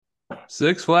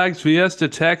Six Flags Fiesta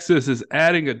Texas is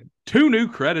adding two new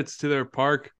credits to their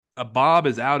park. A Bob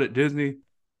is out at Disney.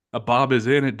 A Bob is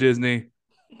in at Disney.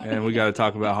 And we got to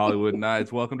talk about Hollywood Nights.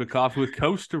 Welcome to Coffee with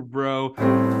Coaster, bro.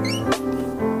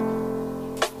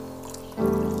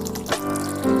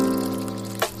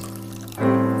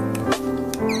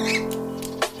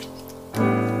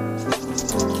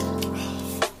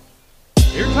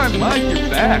 Airtime Mike, you're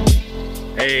back.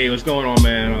 Hey, what's going on,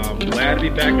 man? I'm glad to be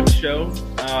back at the show.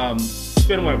 It's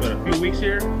been what, a few weeks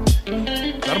here?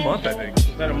 About a month, I think.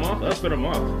 About a month? It's been a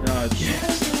month.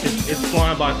 It's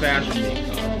flying by fast for me,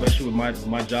 especially with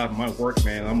my job, my work,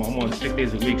 man. I'm on 6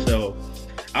 days a week, so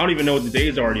I don't even know what the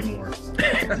days are anymore.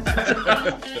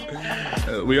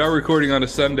 We are recording on a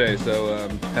Sunday, so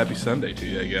happy Sunday to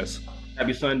you, I guess.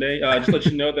 Happy Sunday. Just let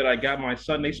you know that I got my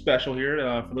Sunday special here.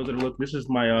 For those that are looking, this is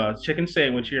my chicken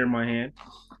sandwich here in my hand.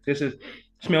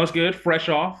 Smells good, fresh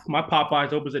off. My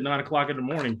Popeyes opens at 9 o'clock in the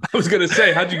morning. I was going to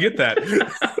say, how'd you get that?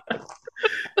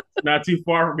 Not too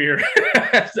far from here.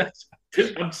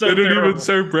 I'm so they don't terrible. even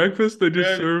serve breakfast. They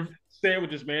just serve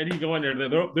sandwiches, man. You go in there.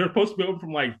 They're supposed to be open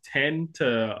from like 10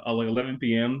 to like 11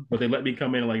 p.m., but they let me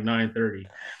come in at like 9:30.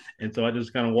 And so I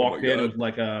just kind of walked in and was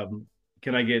like,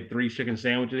 can I get 3 chicken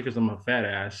sandwiches? Because I'm a fat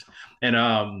ass. And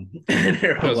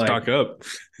they're like, stock up.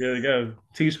 There you go.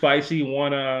 2 spicy,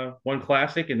 one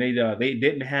classic, and they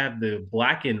didn't have the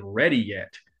blackened ready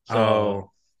yet. So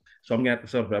I'm gonna have to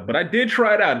suffer that. But I did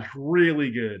try it out. It's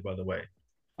really good, by the way.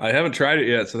 I haven't tried it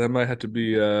yet, so that might have to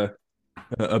be a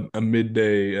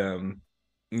midday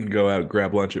go out,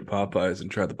 grab lunch at Popeyes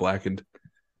and try the blackened.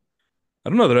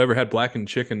 I don't know that I ever had blackened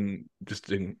chicken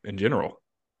just in general.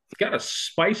 It's got a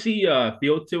spicy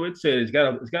feel to it. So it's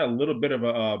got a little bit of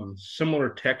a similar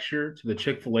texture to the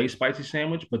Chick-fil-A spicy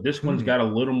sandwich, but this one's got a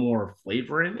little more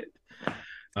flavor in it.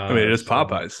 I mean, it is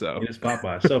Popeyes, so it is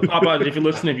Popeyes. So Popeyes, if you're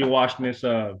listening, if you're watching this,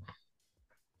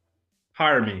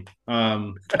 hire me. I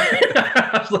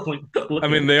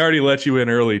mean, they already let you in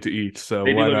early to eat, so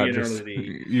why not just?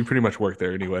 You pretty much work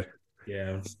there anyway.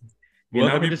 Yeah.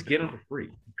 Well, just get them for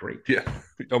free. Great. Yeah,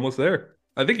 almost there.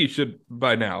 I think you should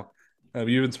by now.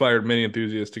 You've inspired many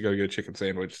enthusiasts to go get a chicken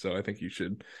sandwich, so I think you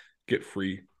should get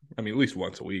free. I mean, at least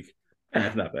once a week.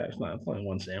 That's not bad. It's only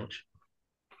one sandwich.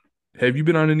 Have you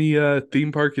been on any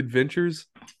theme park adventures?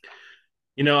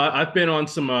 I've been on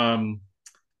some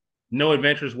no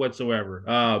adventures whatsoever.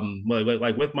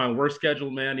 Like with my work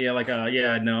schedule, man. Yeah,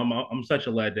 I'm such a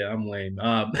letdown. I'm lame.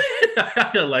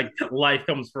 Like life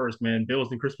comes first, man.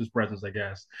 Bills and Christmas presents, I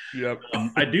guess. Yep.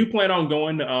 I do plan on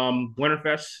going to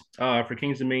Winterfest for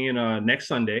Kings Dominion next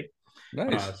Sunday.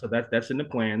 Nice. So that's in the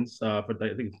plans for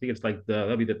I think it's like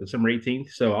that'll be the December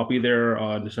 18th. So I'll be there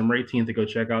on December 18th to go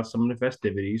check out some of the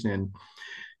festivities and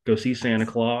go see Santa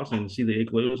Claus and see the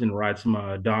igloos and ride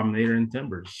some Dominator and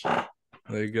Timbers.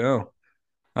 There you go.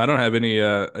 I don't have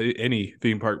any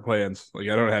theme park plans. Like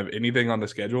I don't have anything on the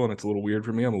schedule, and it's a little weird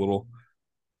for me. I'm a little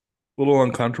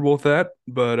uncomfortable with that.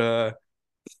 But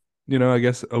I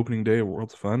guess opening day at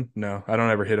Worlds of Fun. No, I don't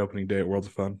ever hit opening day at Worlds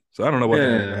of Fun, so I don't know what's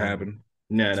going to happen.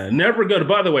 No, never go to.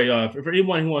 By the way, for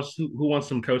anyone who wants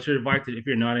some coaster advice, if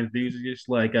you're not enthusiast,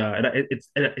 like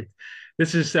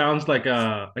this just sounds like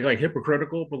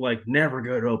hypocritical, but like never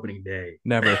go to opening day.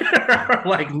 Never,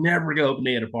 like never go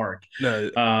opening day at a park.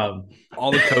 No,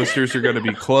 all the coasters are going to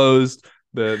be closed.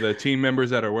 The team members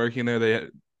that are working there, they're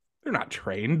not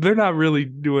trained. They're not really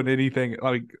doing anything.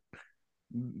 Like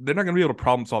they're not going to be able to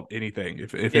problem solve anything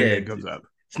if anything comes up.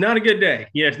 It's not a good day.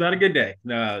 Yeah, it's not a good day.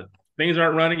 Things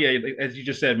aren't running. Yeah, as you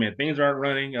just said, man, things aren't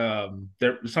running.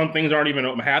 Some things aren't even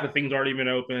open. Half the things aren't even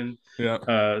open.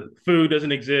 Yeah. Food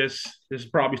doesn't exist. This is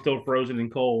probably still frozen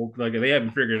and cold. Like they haven't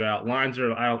figured it out. Lines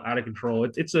are out of control.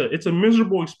 It's a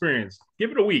miserable experience.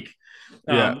 Give it a week.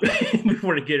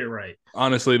 Before to get it right.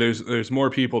 Honestly, there's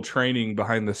more people training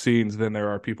behind the scenes than there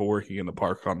are people working in the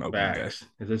park on opening day.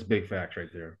 It's big facts right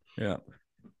there. Yeah.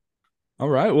 All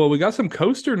right. Well, we got some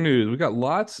coaster news. We got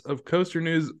lots of coaster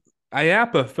news.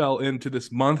 IAAPA fell into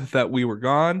this month that we were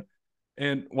gone.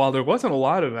 And while there wasn't a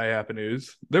lot of IAAPA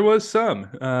news, there was some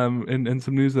and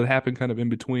some news that happened kind of in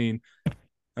between.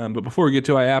 But before we get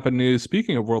to IAAPA news,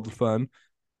 speaking of World of Fun,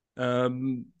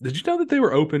 did you know that they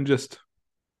were open just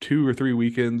 2 or 3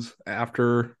 weekends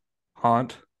after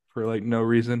Haunt for like no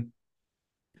reason?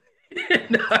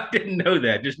 No, I didn't know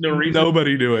that. Just no reason.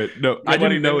 Nobody knew it. No, I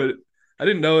didn't know it. I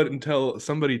didn't know it until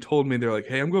somebody told me. They're like,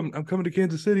 "Hey, I'm coming to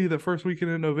Kansas City the first weekend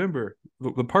in November.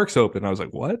 The park's open." I was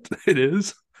like, "What? It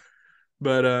is?"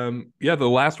 But the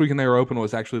last weekend they were open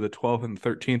was actually the 12th and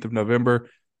 13th of November,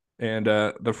 and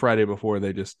the Friday before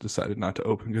they just decided not to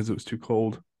open because it was too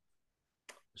cold.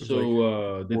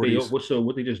 So did they? So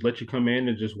what they just let you come in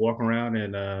and just walk around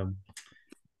and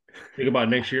Think about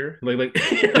next year. Yeah. Like,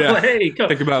 hey,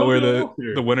 Think about come where to the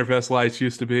Ulster. Winterfest lights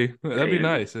used to be. That'd be Hey,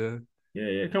 nice.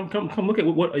 yeah. Come look at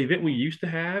what event we used to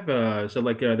have.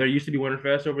 There used to be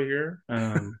Winterfest over here.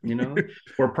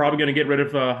 We're probably gonna get rid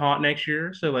of Haunt next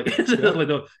year. So like,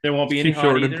 Yep. there won't Just be any keep Haunt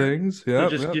shortening either. things. So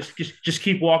Yep. Yep. just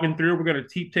keep walking through. We're gonna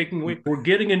keep taking away. We're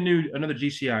getting another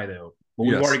GCI though, but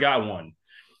we've already Yes. got one.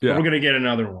 But Yeah. we're gonna get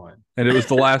another one. And it was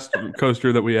the last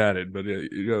coaster that we added, but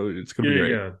it's gonna be Yeah,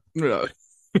 great. yeah. Yeah.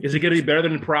 Is it going to be better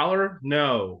than Prowler?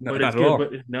 No, No, but not it's at good. all.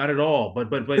 But not at all. But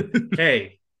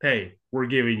hey, we're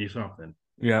giving you something.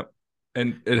 Yeah.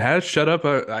 And it has shut up.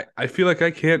 I feel like I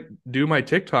can't do my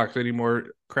TikToks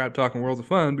anymore, crap talking Worlds of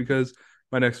Fun, because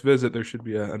my next visit there should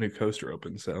be a new coaster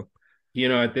open. So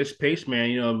At this pace,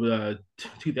 man,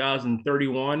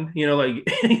 2031, like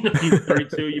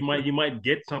 32, you might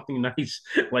get something nice,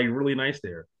 like really nice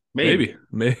there. maybe,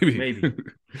 Maybe, maybe. maybe.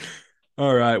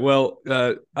 All right. Well,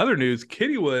 other news: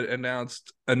 Kittywood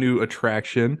announced a new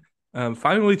attraction,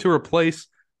 finally to replace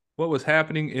what was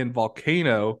happening in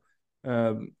Volcano.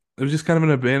 It was just kind of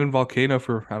an abandoned volcano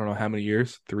for I don't know how many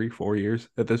years, 3, 4 years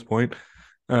at this point.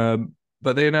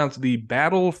 But they announced the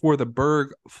Battle for the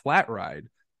Berg flat ride.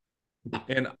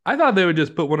 And I thought they would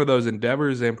just put one of those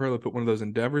endeavors. Zamperla put one of those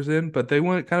endeavors in, but they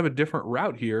went kind of a different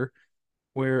route here,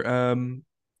 where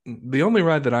the only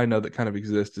ride that I know that kind of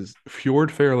exists is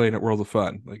Fjord Fairlane at World of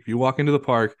Fun. Like if you walk into the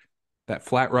park, that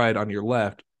flat ride on your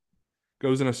left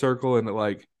goes in a circle and it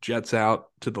like jets out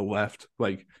to the left,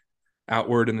 like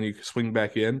outward, and then you swing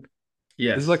back in.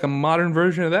 This is like Yes. a modern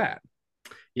version of that.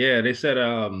 Yeah, they said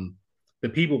the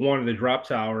people wanted the drop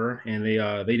tower and they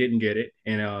didn't get it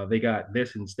and they got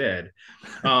this instead.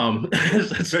 There you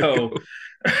So,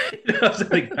 go. so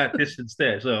they got this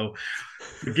instead. So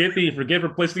forget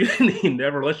replacing the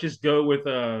Endeavor. Let's just go with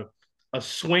a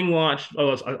swing launch,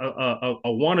 a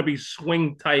wannabe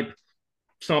swing type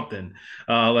something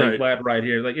like Right. flat right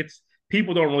here. Like it's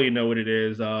people don't really know what it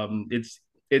is.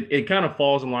 It kind of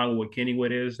falls in line with what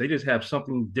Kennywood is. They just have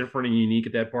something different and unique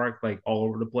at that park, like all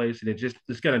over the place, and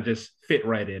it's gonna just fit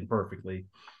right in perfectly.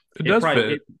 It It does probably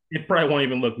fit. it, it probably won't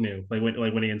even look new, like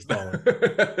when they install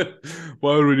it.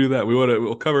 Why would we do that?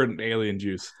 We'll cover it in alien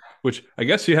juice, which I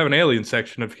guess you have an alien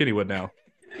section of Kittywood now.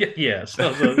 Yeah.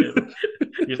 So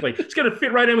just like it's gonna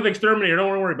fit right in with Exterminator. Don't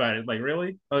worry about it. Like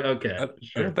really? Okay, I don't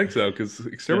sure. think so because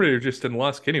Yeah. Exterminator just didn't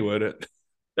lost Kennywood. It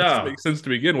doesn't Oh. make sense to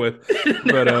begin with.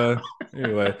 But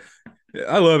anyway,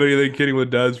 I love anything Kennywood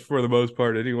does for the most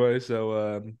part anyway.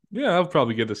 So yeah, I'll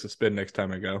probably give this a spin next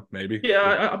time I go, maybe.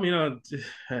 Yeah, I mean,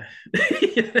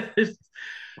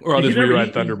 Or I'll you just never,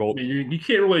 rewrite Thunderbolt. you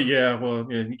can't really, yeah, well,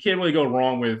 yeah, you can't really go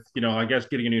wrong with, I guess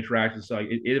getting a new attraction. So like,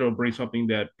 it'll bring something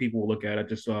that people will look at. It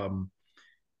just,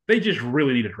 they just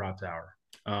really need a drop tower.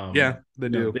 Yeah, they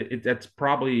do. That's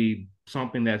probably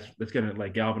something that's gonna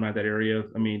like galvanize that area.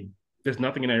 I mean, there's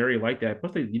nothing in that area like that.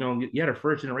 Plus, you had a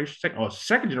first generation,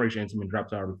 second generation instrument drop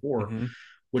tower before, Hmm.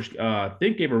 which I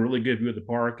think gave a really good view of the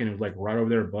park, and it was like right over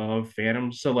there above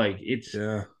Phantom. So like it's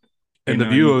Yeah. you And the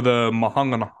know view you of the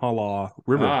Mahanganala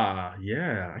River.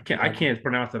 yeah, I I, can't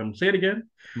pronounce that. I'm say it again.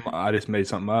 I just made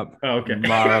something up. Oh, okay.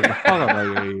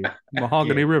 I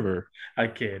Mahogany can't. River. I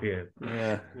can't. Yeah.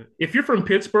 Yeah. If you're from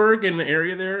Pittsburgh in the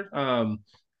area there,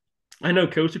 I know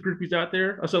Costa Groupies out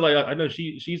there. So like I know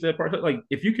she's that part. Like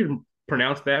if you can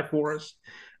pronounce that for us,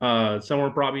 somewhere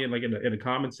probably in a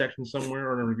comment section somewhere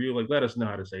or in a review, like let us know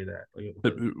how to say that. Like,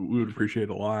 We would appreciate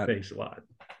a lot. thanks a lot.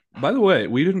 By the way,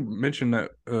 we didn't mention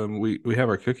that we have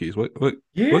our cookies. What cookie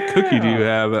do you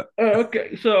Yeah. have?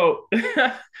 Okay. So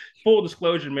full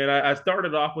disclosure, man, I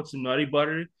started off with some nutter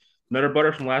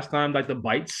butter from last time, like the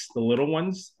bites, the little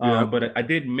ones. Yeah, But I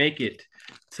did make it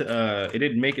it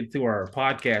didn't make it to our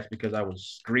podcast because I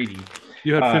was greedy.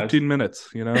 you had Uh, 15 minutes.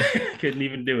 You know, couldn't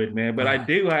even do it, man. But I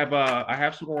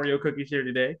have some Oreo cookies here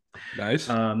today. nice.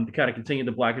 To kind of continue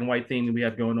the black and white theme that we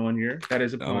have going on here. That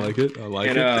is a I pun. like it. I like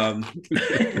And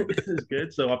it. this is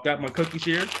good. So I've got my cookies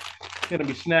here. Gonna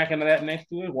be snacking on that next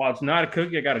to it. While it's not a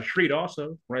cookie, I got a treat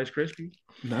also, Rice Krispies.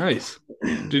 Nice,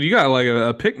 dude. You got like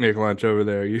a picnic lunch over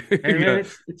there. And You man,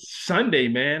 got it's Sunday,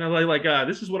 man. I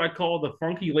this is what I call the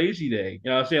funky lazy day. You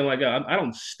know, what I'm saying like I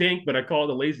don't stink, but I call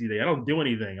it a lazy day. I don't do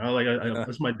anything. yeah.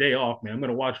 It's my day off, man. I'm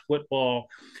gonna watch football,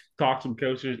 talk some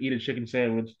coasters, eat a chicken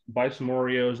sandwich, buy some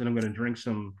Oreos, and I'm gonna drink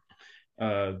some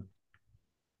uh,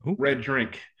 Ooh, red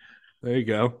drink. there you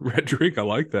go. Red drink. I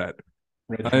like that.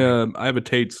 Red drink. I have a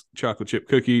Tate's chocolate chip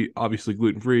cookie, obviously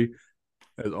gluten free,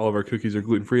 as all of our cookies are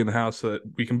gluten free in the house, so that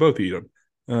we can both eat them.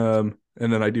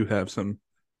 And then I do have some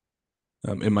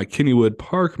in my Kennywood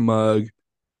Park mug,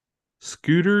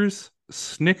 Scooter's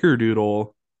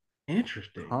Snickerdoodle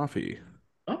Interesting. coffee.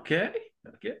 Okay.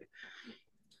 Okay.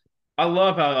 I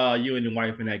love how you and your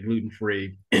wife and that gluten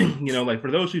free. Like for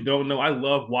those who don't know, I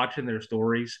love watching their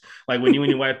stories. Like when you and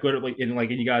your wife go to and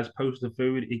you guys post the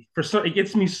food, it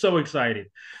gets me so excited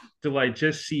to like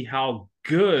just see how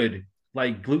good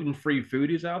like gluten free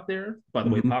food is out there. By the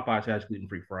way, Hmm. Popeyes has gluten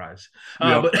free fries,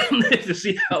 Yep. but to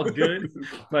see how good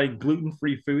like gluten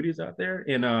free food is out there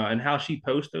and how she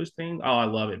posts those things. Oh, I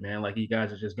love it, man! Like you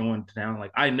guys are just going to town.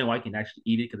 Like I know I can actually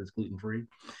eat it because it's gluten free.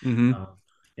 Hmm. Uh,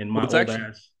 and Well, my it's old actually,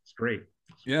 ass, it's great.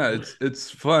 yeah,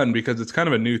 it's fun because it's kind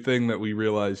of a new thing that we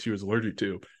realized she was allergic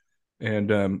to. And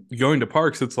going to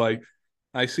parks, it's like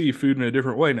I see food in a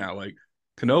different way now. Like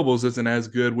Knoebels isn't as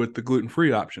good with the gluten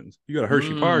free options. You go to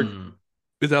Hershey Park, Mm,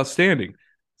 it's outstanding.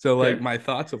 So like okay. my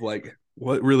thoughts of like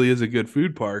what really is a good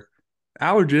food park,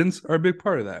 allergens are a big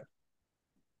part of that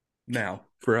now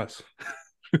for us.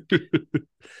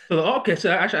 So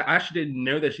I actually didn't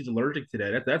know that she's allergic to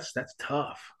that. That's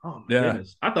tough. Oh my Yeah.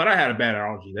 goodness. I thought I had a bad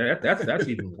allergy. That's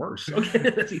even worse. Okay,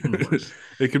 that's even worse.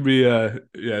 It could be yeah,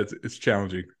 it's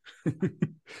challenging. My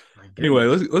Anyway,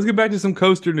 goodness. let's get back to some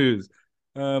coaster news.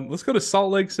 Let's go to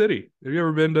Salt Lake City. Have you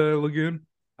ever been to Lagoon?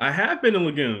 I have been in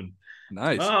Lagoon. Oh,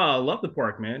 Nice. I love the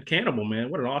park, man. Cannibal, man.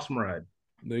 What an awesome ride.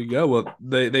 There you go. Well,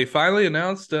 they finally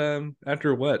announced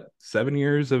after what 7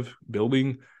 years of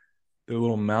building their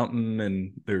little mountain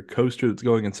and their coaster that's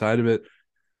going inside of it.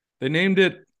 They named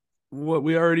it what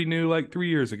we already knew like 3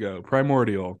 years ago,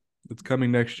 Primordial. It's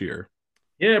coming next year.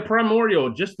 Yeah, Primordial,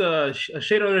 just a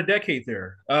shade under a decade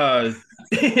there. Yeah,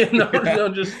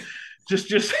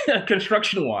 Just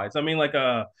construction wise. I mean, like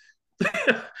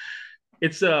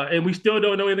it's and we still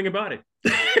don't know anything about it.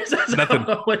 nothing.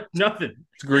 Like nothing.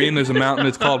 It's green. There's a mountain.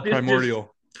 It's called It's just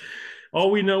Primordial.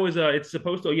 all we know is it's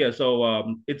supposed to. Yeah,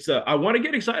 so it's I want to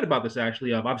get excited about this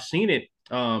actually. I've seen it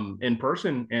in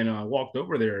person and walked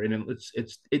over there, and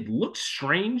it looks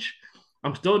strange.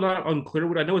 I'm still not unclear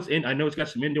what I know. I know it's got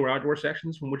some indoor outdoor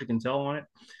sections from what you can tell on it.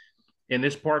 And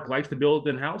this park likes to build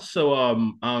in house,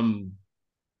 so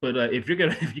but if you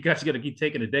guys are gonna keep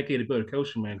taking a decade to build a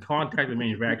coaster, man, contact the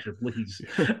manufacturer, please.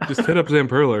 Just hit up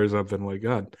Zamperla or something. Like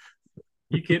God.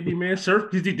 You kidding me, man?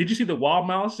 Surf? Did you see the wall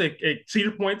mouse at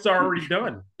Cedar Point's already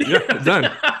done? Yeah,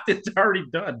 done. It's already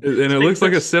done. And it It looks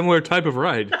like a looks, similar type of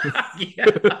ride. yeah,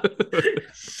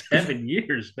 7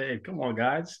 years, man. Come on,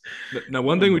 guys. Now,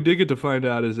 one thing we did get to find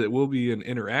out is it will be an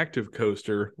interactive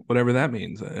coaster, whatever that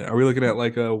means. Are we looking at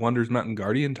like a Wonders Mountain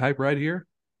Guardian type ride here?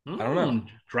 I don't know.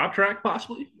 Drop track,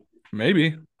 possibly.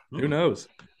 Maybe. Who Hmm. knows?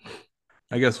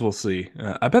 I guess we'll see.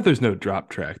 I bet there's no drop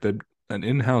track. That an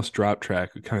in-house drop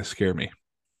track would kind of scare me.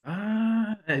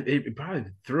 It probably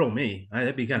thrill me.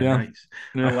 That'd be kind of Yeah. nice.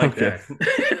 I Yeah. like Okay.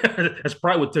 that. That's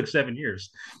probably what took 7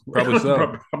 years. Probably so.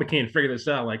 Probably can't figure this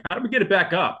out. Like, how do we get it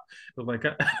back up? But like,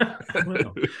 I don't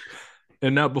know.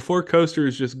 And now, before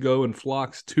coasters just go in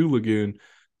flocks to Lagoon,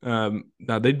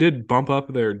 now they did bump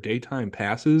up their daytime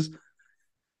passes.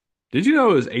 Did you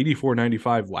know it was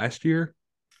 84.95 last year?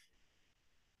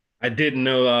 I didn't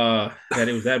know that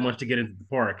it was that much to get into the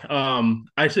park.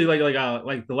 Actually,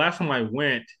 like the last time I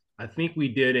went, I think we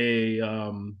did a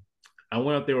I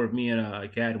went up there with me and a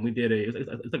cat, and we did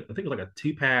I think it was like a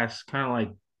two pass, kind of like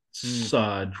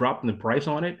Mm, dropping the price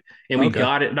on it, and we okay.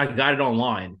 got it. And I got it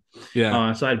online,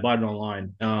 Yeah. so I bought it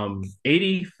online.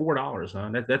 $84,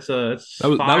 huh? That's That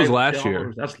was five last year.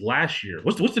 dollars. That's last year.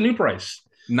 What's the new price?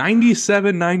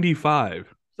 97.95.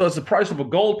 So it's the price of a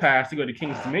gold pass to go to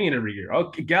Kings Dominion every year.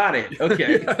 Okay, got it.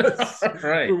 Okay, Yes. all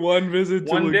right. For one visit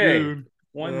to One day, Lagoon.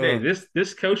 one day. Uh,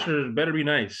 This coaster better be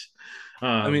nice.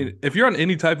 I mean, if you're on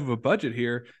any type of a budget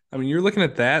here, I mean, you're looking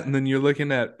at that, and then you're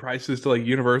looking at prices to like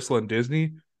Universal and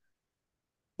Disney.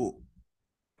 Well,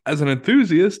 as an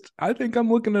enthusiast, I think I'm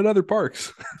looking at other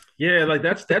parks. Yeah, like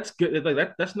that's good.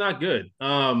 Like that's not good.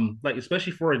 Like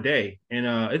especially for a day. And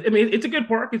I mean, it's a good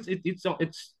park.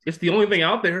 It's the only thing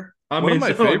out there. I One of mean,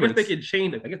 my so I guess they favorites. can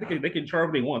change it. I guess they can charge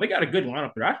what they want. They got a good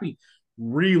lineup there. I actually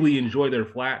really enjoy their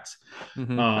flats.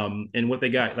 Hmm. And what they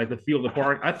got, like the feel of the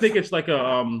park. I think it's like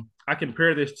a I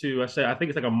compare this to I think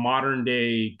it's like a modern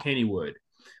day Kennywood.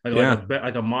 Yeah.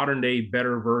 Like a modern day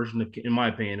better version of, in my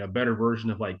opinion, a better version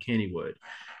of like Kennywood.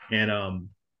 And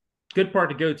good part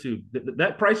to go to.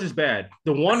 That price is bad.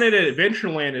 The one at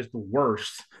Adventureland is the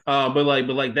worst. But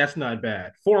that's not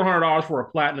bad. $400 for a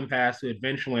platinum pass to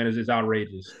Adventureland is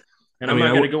outrageous. And I I'm mean,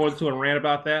 not going to go into a rant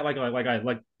about that.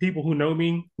 Like people who know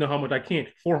me know how much I can't.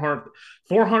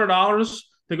 $400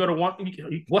 to go to one.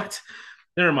 What?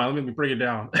 Never mind. Let me break it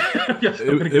down. Yes,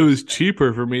 I'm gonna it go. was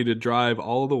cheaper for me to drive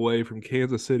all the way from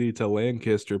Kansas City to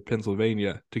Lancaster,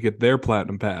 Pennsylvania to get their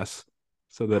platinum pass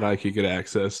so that I could get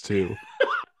access to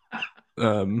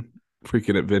um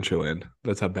freaking Adventureland.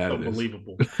 That's how bad it is.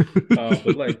 Unbelievable.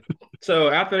 But like, so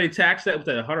after they tax that with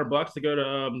 $100 to go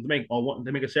to make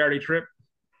a Saturday trip,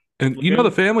 And look the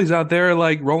good. families out there are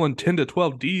like rolling 10 to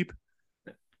 12 deep.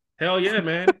 Hell yeah,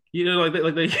 man! You know,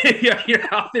 yeah,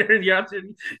 you're out there, yeah,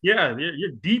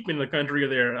 you're deep in the country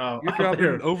there, You're out dropping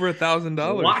there. over $1,000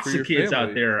 for Lots of your kids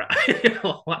out family. there,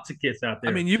 lots of kids out I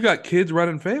there. mean, you've got kids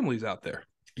running families out there.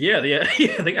 Yeah,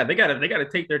 yeah, they got to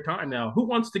take their time now. Who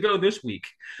wants to go this week?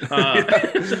 Yeah.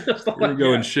 So We're like, gonna go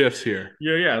in yeah, shifts here.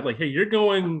 yeah. Like, hey, you're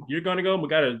going to go. We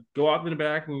got to go out in the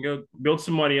back and go build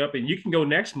some money up, and you can go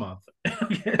next month.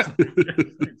 God,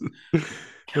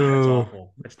 that's Oh,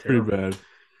 awful. That's pretty terrible. bad.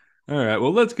 All right.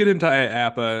 Well, let's get into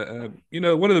IAPA.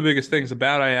 One of the biggest things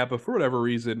about IAPA, for whatever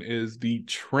reason, is the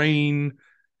train.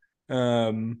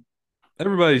 Um,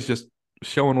 Everybody's just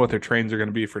showing what their trains are going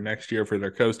to be for next year for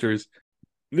their coasters.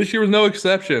 This year was no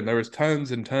exception. There was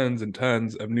tons and tons and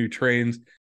tons of new trains.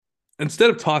 Instead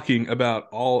of talking about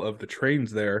all of the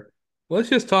trains there, let's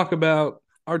just talk about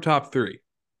our top three.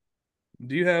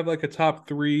 Do you have like a top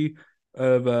three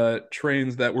of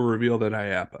trains that were revealed at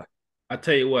IAPA? I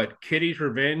tell you what, Kitty's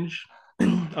Revenge,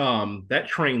 that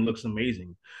train looks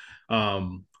amazing.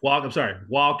 I'm sorry,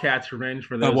 Wildcat's Revenge.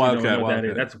 For those who don't know Wildcat, what that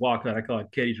is, Wildcat. that's Wildcat. I call it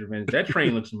Kitty's Revenge. That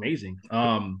train looks amazing.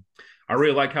 I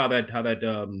really like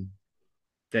that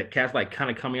cat's like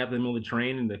kind of coming out the middle of the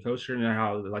train and the coaster, and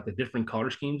how like the different color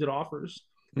schemes it offers.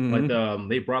 Like Mm-hmm.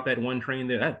 they brought that one train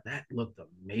there. That looked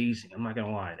amazing. I'm not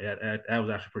gonna lie. That was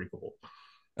actually pretty cool.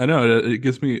 I know it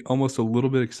gets me almost a little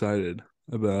bit excited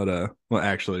about well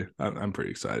actually I'm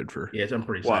pretty excited for Yes, I'm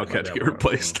pretty excited about Wildcat to that get one.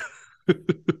 replaced.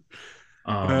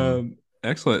 Um,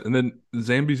 Excellent. And then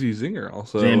Zambezi Zinger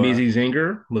also Zambezi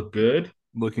Zinger look good.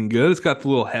 looking good. It's got the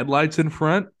little headlights in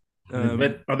front. Are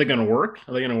they going to work?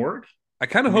 Are they going to work? I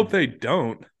kind I of hope mean, they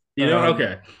don't. you know,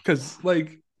 okay. Because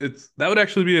like it's that would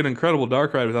actually be an incredible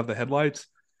dark ride without the headlights,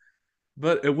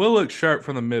 but it will look sharp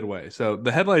from the midway. So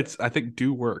the headlights I think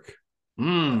do work.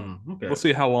 We'll Okay.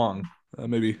 see how long.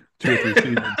 Maybe 2 or 3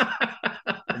 seasons,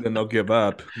 and then they'll give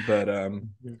up. But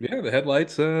yeah, the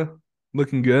headlights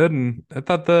looking good, and I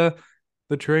thought the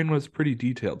train was pretty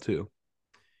detailed too.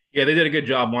 Yeah, they did a good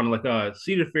job on like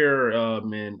Cedar Fair,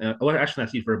 and well, actually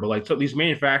not Cedar Fair, but like so these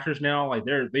manufacturers now, like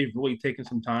they've really taken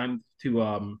some time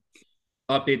to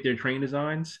update their train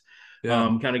designs,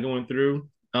 Yeah, kind of going through.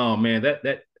 Oh man,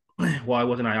 that well, I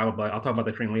wasn't I, but I'll talk about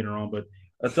the train later on, but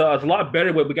it's a lot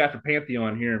better what we got for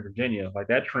Pantheon here in Virginia. Like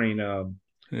that train,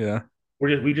 yeah,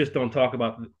 we just don't talk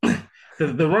about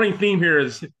the running theme here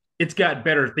is it's got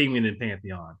better theming than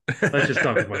Pantheon. Let's just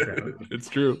talk about that. it's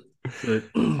true. But,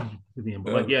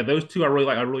 but like Um, yeah, those two I really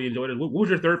like. I really enjoyed it. What was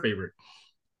your third favorite?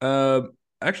 uh,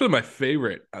 Actually, my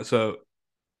favorite. So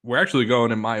we're actually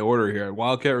going in my order here.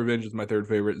 Wildcat Revenge is my third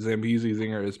favorite. Zambezi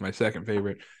Zinger is my second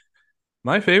favorite.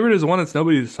 My favorite is the one that's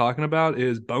nobody's talking about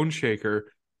is Bone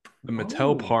Shaker, the Mattel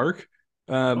Oh, Park.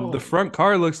 The oh, front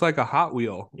car looks like a Hot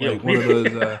Wheel, yeah, like one of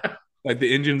those like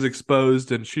the engine's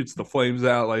exposed and shoots the flames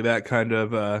out, like that kind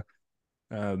of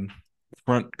um,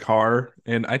 front car.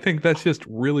 And I think that's just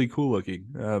really cool looking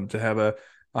to have a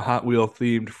Hot Wheel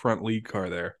themed front lead car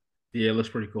there. yeah. It looks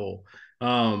pretty cool.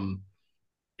 Um,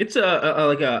 it's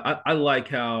I like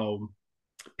how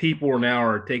people now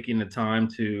are taking the time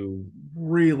to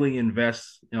really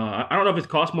invest. I don't know if it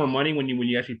costs more money when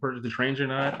you actually purchase the trains or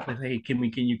not. Like, hey, can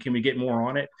we get more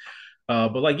on it?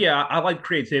 But like, yeah, I like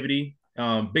creativity.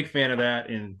 Big fan of that,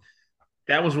 and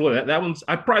that was really that one's.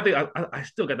 I probably think I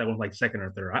still got that one like second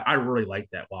or third. I really like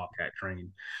that Wildcat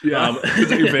train. Yeah, Um, is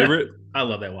that your favorite? I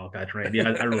love that Wildcat train. Yeah,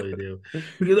 I really do.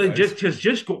 Because like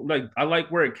Nice. like I like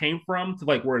where it came from to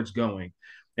like where it's going.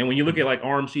 And when you look at like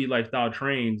RMC lifestyle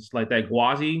trains, like that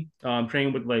Gwazi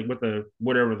train with the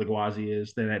whatever the Gwazi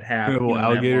is, then that A half little half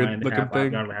alligator line, looking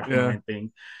thing. half Yeah. line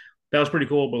thing, that was pretty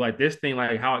cool. But like this thing,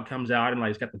 like how it comes out and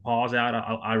like it's got the paws out,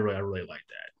 I really like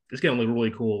that. It's gonna look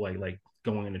really cool, like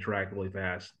going in the track really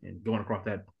fast and going across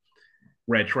that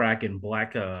red track and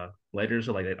black letters.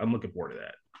 So like I'm looking forward to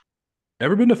that.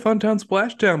 Ever been to Funtown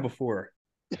Splashtown before?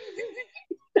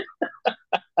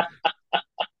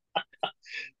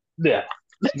 Yeah,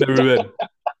 Never been.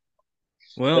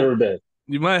 never Well, been.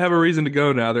 you might have a reason to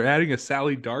go now. They're adding a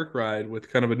Sally Dark ride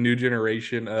with kind of a new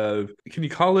generation of, can you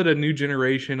call it a new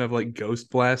generation of like ghost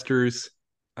blasters?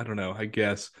 I don't know, I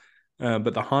guess.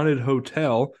 But the Haunted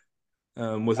Hotel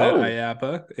was at Oh,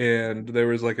 IAPA, and there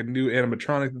was like a new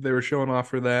animatronic that they were showing off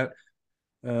for that.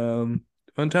 Um,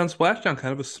 Funtown Splashdown,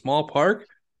 kind of a small park.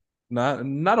 Not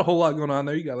a whole lot going on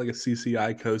there. You got like a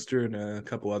CCI coaster and a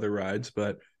couple other rides,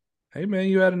 but hey man,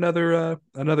 you had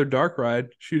another dark ride,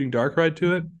 shooting dark ride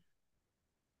to it.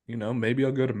 Maybe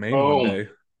I'll go to Maine one boom, day.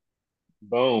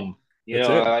 boom. You That's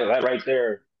know, it. that right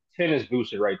there, tennis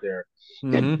boosted right there.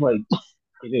 Mm-hmm. Like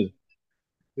it is.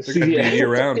 To They're gonna see, be a yeah, year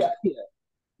round. yeah, yeah.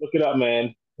 Look it up,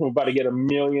 man. We're about to get a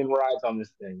million rides on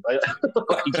this thing. Like,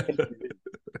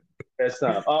 that's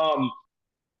time. I'm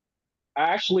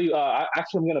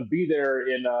gonna be there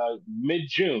in mid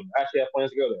June. Actually, I have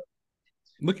plans to go there.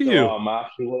 Look at So you.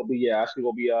 actually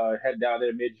we'll be head down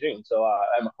there mid June. So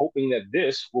I'm hoping that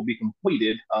this will be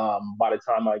completed by the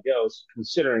time I go.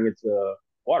 Considering it's a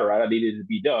water ride, I needed to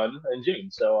be done in June.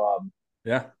 So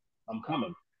Yeah. I'm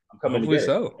coming. I'm coming to Hopefully get it,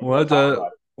 so. and we'll talk about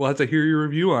it. We'll have to hear your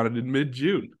review on it in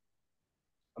mid-June.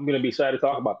 I'm gonna be excited to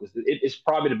talk about this. It's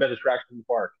probably the best attraction in the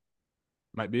park.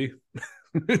 Might be.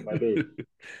 Might be.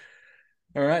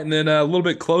 All right, and then a little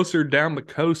bit closer down the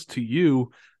coast to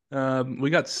you, we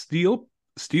got Steel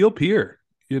Pier.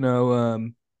 I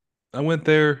went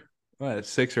there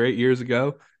 6 or 8 years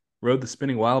ago, rode the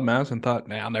spinning wild mouse, and thought,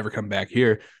 "Nah, I'll never come back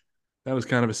here." That was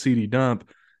kind of a seedy dump,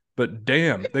 but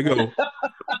damn,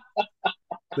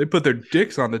 they put their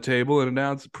dicks on the table and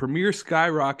announced Premier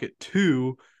Skyrocket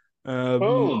 2.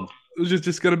 Boom. It was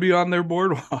just going to be on their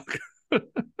boardwalk.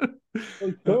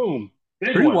 Boom.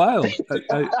 Big Pretty one. wild.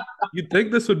 You'd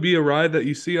think this would be a ride that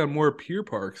you see on more pier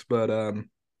parks, but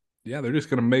yeah, they're just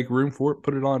going to make room for it,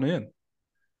 put it on in.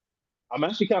 I'm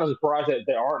actually kind of surprised that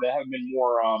there haven't been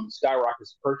more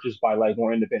skyrockets purchased by like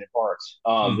more independent parks.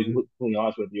 To be Hmm. completely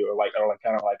honest with you, or like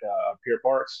kind of like peer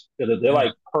parks, because they're Yeah.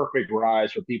 like perfect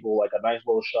rides for people, like a nice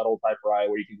little shuttle type ride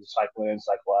where you can just cycle in,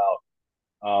 cycle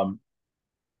out.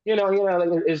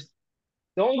 Like, is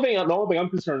the only thing I'm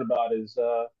concerned about is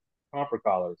comfort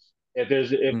collars. If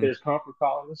Mm. there's comfort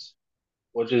collars,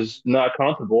 which is not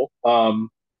comfortable,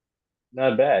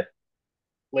 not bad.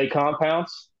 Lake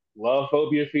compounds, love,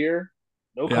 phobia, fear,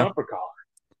 no Yeah. comfort collar.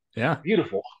 Yeah.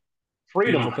 Beautiful.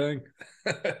 Freedom. Beautiful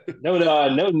thing.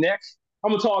 No necks.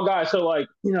 I'm a tall guy, so like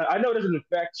I know it doesn't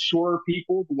affect shorter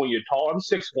people, but when you're tall, I'm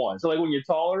 6'1". So like when you're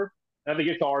taller, I think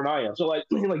you're taller than I am. So like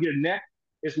like your neck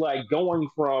is like going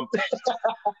from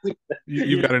You've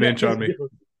your got an neck inch is on me.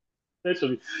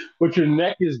 literally, but your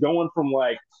neck is going from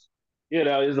like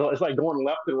it's like going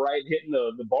left and right, hitting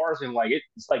the bars, and like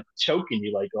it's like choking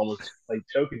you, like almost like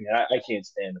choking you. I can't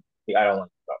stand it. I don't like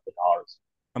the collars.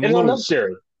 I'm a It's little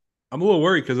unnecessary. I'm a little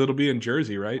worried because it'll be in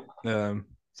Jersey, right? Yeah,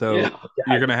 So you're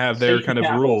God, gonna have their safety kind of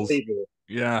capital of rules. people.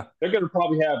 Yeah. They're gonna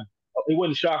probably have. It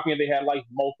wouldn't shock me if they had like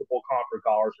multiple comfort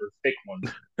collars or thick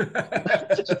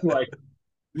ones. Like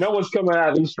no one's coming out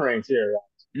of these trains here.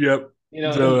 Yep. You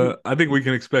know, So I think we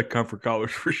can expect comfort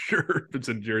collars for sure if it's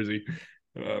in Jersey.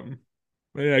 Um,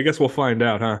 yeah, I guess we'll find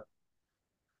out, huh?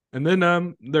 And then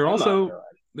I'm not gonna.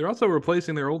 they're also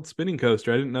replacing their old spinning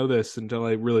coaster. I didn't know this until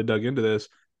I really dug into this,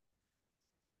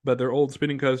 but their old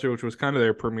spinning coaster, which was kind of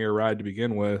their premier ride to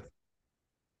begin with,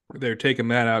 they're taking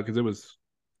that out because it was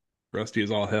rusty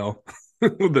as all hell,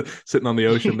 sitting on the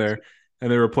ocean there, and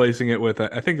they're replacing it with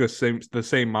I think the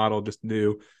same model, just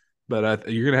new, but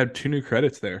you're gonna have two new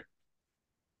credits there.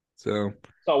 So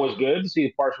It's always good to see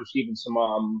the parks receiving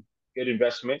some good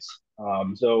investments.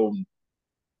 So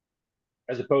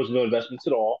as opposed to no investments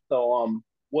at all. So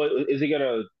what is it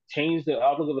gonna change the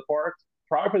outlook of the park?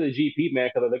 Probably for the GP, man,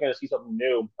 because they're gonna see something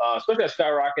new, especially at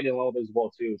Skyrocket and Love as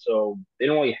well too. So they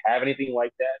don't really have anything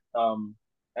like that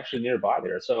actually nearby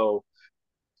there. So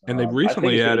and they've I think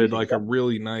recently it's going to be added like a successful.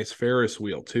 really nice Ferris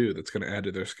wheel too that's going to add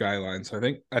to their skyline. So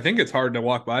I think it's hard to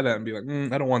walk by that and be like,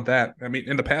 I don't want that. I mean,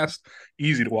 in the past,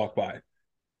 easy to walk by,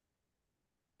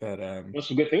 but There's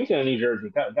some good things in New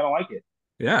Jersey. Kind of like it.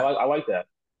 yeah, I like that.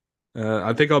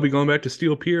 I think I'll be going back to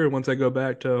Steel Pier once I go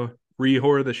back to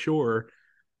Rehor the Shore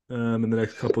in the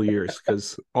next couple of years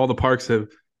because all the parks have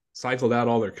cycled out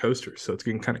all their coasters, so it's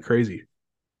getting kind of crazy.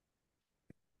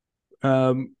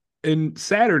 In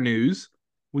sadder news,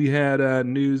 we had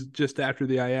news just after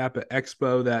the IAAPA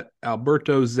Expo that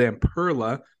Alberto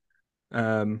Zamperla,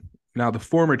 um, now the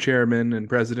former chairman and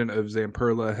president of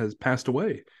Zamperla, has passed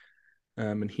away.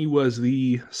 And he was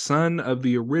the son of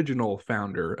the original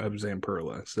founder of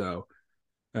Zamperla. So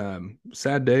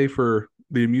sad day for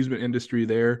the amusement industry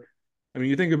there. I mean,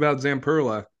 you think about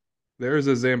Zamperla, there's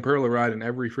a Zamperla ride in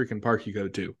every freaking park you go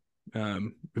to.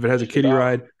 If it has a Just kiddie about.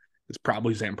 ride, it's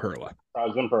probably Zamperla.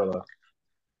 Zimperla.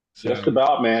 Just So,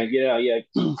 about, man. Yeah.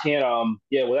 Can't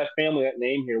yeah. With that family, that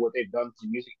name here, what they've done to the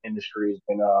music industry has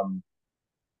been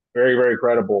very very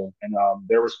credible, and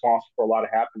they're responsible for a lot of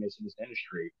happiness in this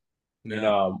industry. And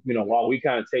yeah. while we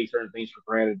kind of take certain things for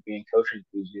granted, being coaching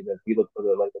enthusiasts, we look for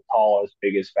the tallest,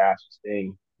 biggest, fastest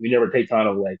thing. We never take time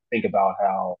to like think about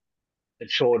how the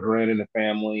children and the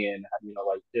family and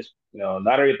like just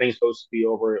not everything's supposed to be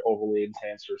overly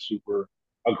intense or super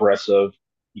aggressive.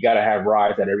 You got to have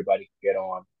rides that everybody can get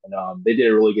on. and they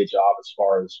did a really good job as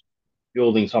far as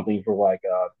building something for like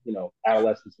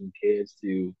adolescents and kids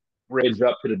to bridge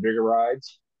up to the bigger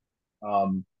rides.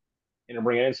 Um, and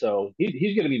bring it in. So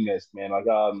he's going to be missed, man. Like,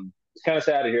 it's kind of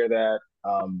sad to hear that.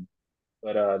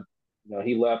 But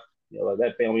he left. Like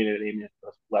that family and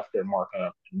left their mark on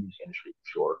the music industry for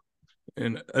sure.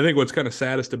 And I think what's kind of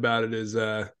saddest about it is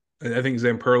I think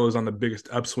Zamperla is on the biggest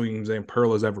upswing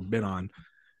Zamperla's ever been on.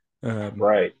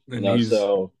 Right. And he's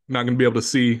So not going to be able to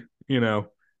see,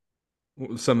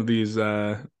 some of these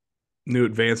new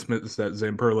advancements that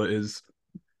Zamperla is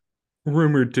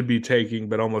rumored to be taking,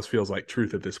 but almost feels like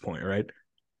truth at this point, right?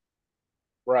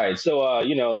 right. So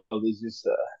there's just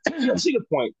that's a good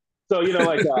point. So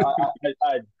like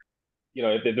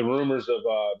if the rumors of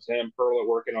Sam Perlet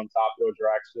working on Top Hill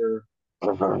Dragster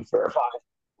verify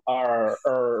are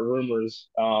rumors.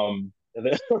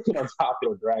 They're working on Top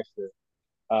Hill Dragster.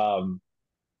 Um,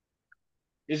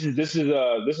 this is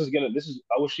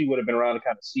I wish he would have been around to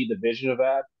kind of see the vision of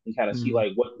that and kind of see Mm.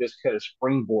 like what this kind of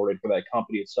springboarded for that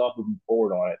company itself moving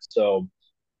forward on it. So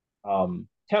I'm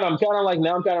kind of like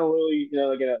now I'm kind of really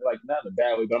like not in a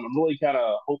bad way, but I'm really kind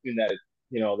of hoping that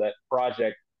that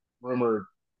project rumor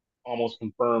almost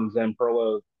confirms then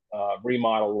Perlo's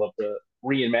remodel of the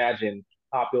reimagined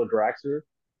Top Hill Dragster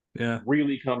Yeah.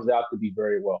 really comes out to be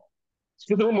very well. It's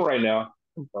just a rumor right now.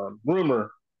 Confirmed.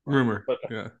 Rumor, Rumor. but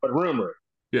Yeah. rumor.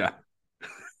 Yeah.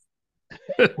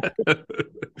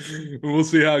 We'll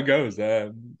see how it goes.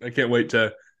 I can't wait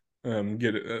to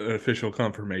get an official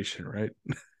confirmation, right?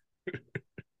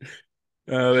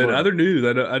 And Sure. other news,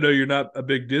 I know you're not a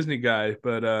big Disney guy,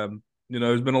 but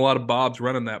there's been a lot of Bobs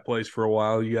running that place for a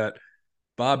while. You got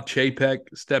Bob Chapek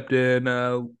stepped in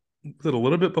was it a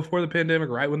little bit before the pandemic,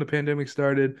 right when the pandemic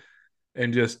started,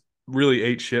 and just really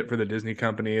ate shit for the Disney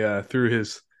company through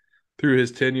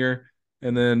his tenure.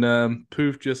 And then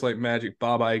poof, just like magic,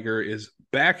 Bob Iger is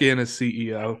back in as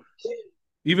CEO.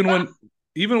 Even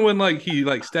when like he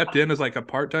like stepped in as like a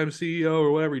part-time CEO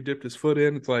or whatever, he dipped his foot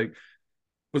in. It's like,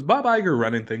 was Bob Iger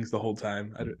running things the whole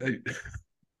time? I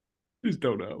just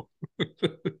don't know.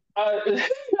 Uh,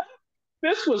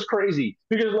 this was crazy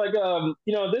because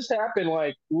this happened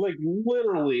like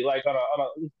literally like on a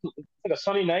like a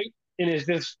sunny night, and it's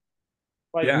just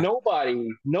like Yeah, nobody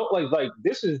no like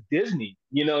this is Disney,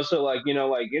 so like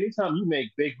anytime you make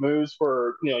big moves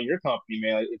for your company,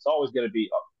 man, like, it's always going to be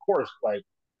of course like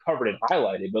covered and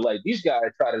highlighted, but like these guys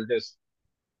try to just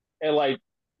at like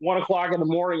 1 o'clock in the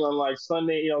morning on like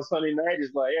Sunday, Sunday night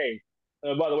is like, hey,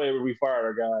 by the way, we fired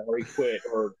our guy or he quit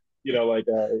or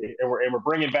and we're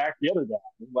bringing back the other guy.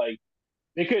 Like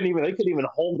they couldn't even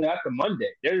hold that to Monday.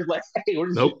 They're just like, hey,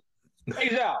 nope.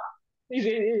 he's out,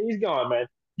 he's gone, man.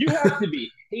 You have to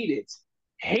be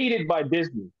hated by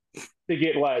Disney to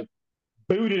get like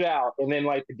booted out, and then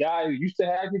like the guy who used to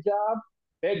have your job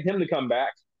begged him to come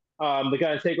back. To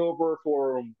kind of take over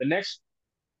for the next,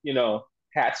 you know,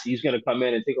 Patsy. He's going to come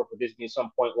in and take over for Disney at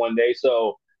some point one day.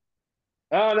 So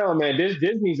I don't know, man.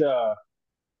 Disney's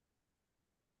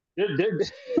they're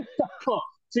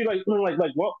see like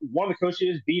what one of the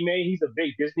coaches, B May, he's a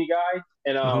big Disney guy,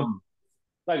 and Mm-hmm.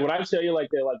 like when I tell you like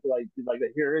to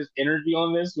hear his energy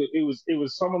on this, it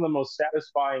was some of the most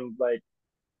satisfying like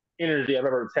energy I've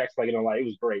ever texted. Like like it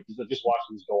was great just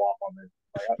watching this go off on this.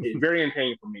 Like it's very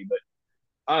entertaining for me, but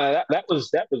that was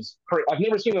crazy. I've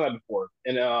never seen that before,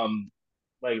 and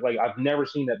like I've never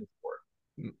seen that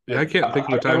before. Yeah, I Like can't think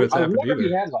of a time it's I happened wonder if he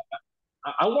either. had like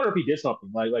I wonder if he did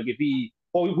something like if he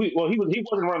he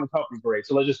wasn't running the company great,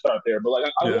 so let's just start there. But like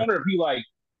I Yeah. wonder if he like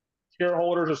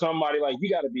shareholders or somebody like you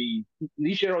got to be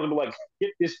these shareholders will be like get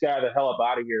this guy the hell up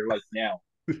out of here like now,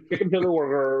 kick him to the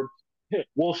worker,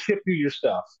 we'll ship you your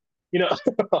stuff, you know,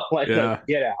 like Yeah.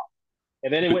 get out.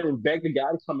 And then they went and begged the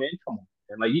guy to come in, come on,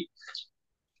 and like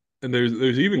And there's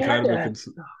even he had kind of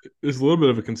to. there's a little bit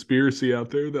of a conspiracy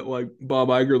out there that like Bob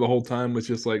Iger the whole time was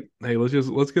just like, hey, let's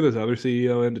get this other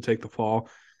CEO in to take the fall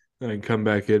and come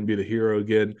back in and be the hero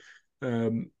again.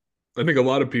 Um, I think a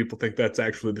lot of people think that's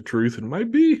actually the truth and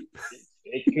might be.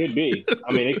 It could be.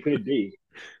 I mean, it could be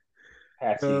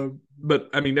Patsy. But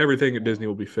I mean, everything at Disney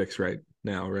will be fixed right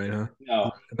now, right? Huh?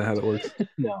 No, Is that how that works?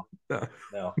 no, No.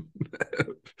 no.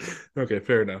 Okay,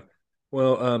 fair enough.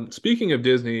 Well, speaking of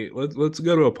Disney, let's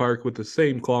go to a park with the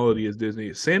same quality as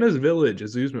Disney. Santa's Village,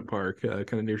 amusement park,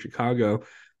 kind of near Chicago.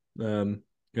 I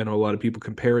know a lot of people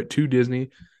compare it to Disney,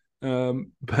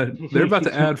 but they're about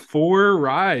to add four new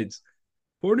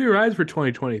rides for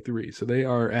 2023. So they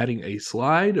are adding a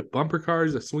slide, bumper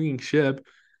cars, a swinging ship,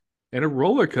 and a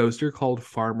roller coaster called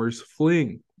Farmer's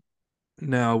Fling.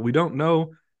 Now we don't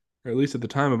know, or at least at the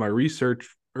time of my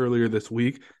research earlier this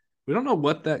week, We don't know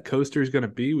what that coaster is going to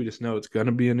be. We just know it's going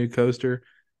to be a new coaster.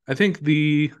 I think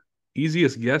the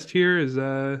easiest guess here is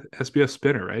SBF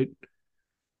Spinner, right?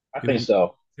 I You think think?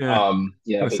 so. Yeah,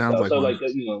 Yeah, I kind of think sounds so. like So one. like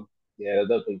yeah, I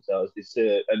don't think so. It's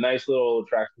a nice little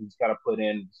attraction to kind of put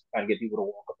in, just kind of get people to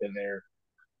walk up in there.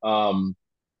 Um,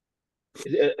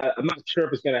 I'm not sure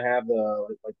if it's gonna have the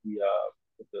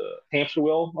hamster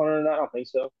wheel on it or not. I don't think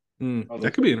so. I don't That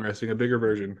think could so. be interesting. A bigger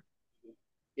version.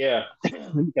 Yeah,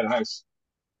 it'd be kind of nice.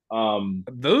 Um,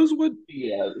 Those would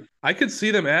yeah. I could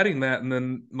see them adding that, and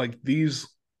then like these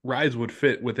rides would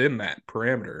fit within that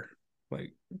parameter.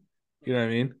 Like, you know what I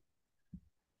mean?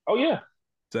 Oh yeah.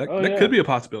 So that Oh that could yeah. be a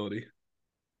possibility.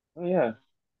 Oh yeah.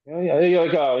 Oh yeah. Yeah,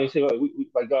 like you say, like,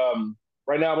 like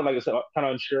right now, I'm like I said, kind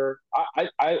of unsure.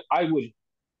 I would.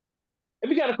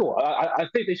 It'd be kind of cool. I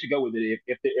think they should go with it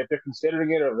if they're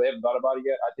considering it or if they haven't thought about it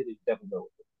yet. I think they should definitely go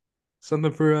with it.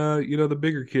 Something for the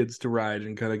bigger kids to ride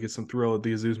and kind of get some thrill at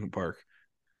the amusement park.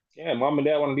 Yeah, mom and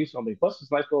dad want to do something. Plus,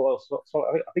 it's nice little. So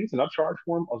I think it's an upcharge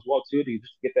for them as well too to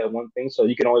just get that one thing, so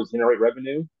you can always generate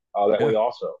revenue that Yeah, way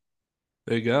also.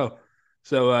 there you go.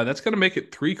 So that's gonna make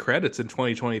it 3 credits in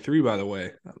 2023. By the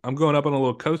way, I'm going up on a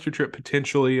little coaster trip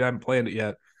potentially. I haven't planned it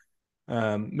yet.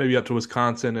 Maybe up to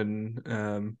Wisconsin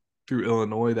and through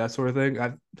Illinois, that sort of thing.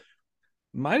 I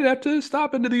might have to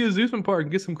stop into the amusement park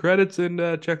and get some credits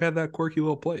and check out that quirky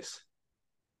little place.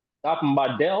 Stopping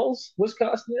by Dells,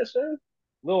 Wisconsin, yes sir.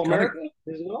 Little Kind of America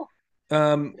as well.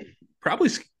 probably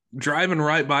driving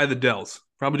right by the Dells.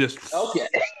 Probably just Okay.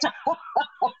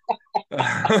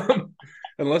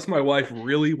 unless my wife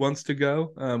really wants to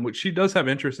go, which she does have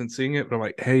interest in seeing it. But I'm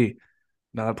like, hey,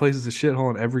 now that place is a shithole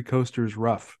and every coaster is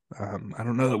rough. I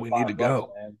don't know that Like we need to $5,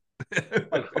 go. man.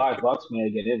 Like $5, man,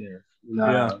 to get in there.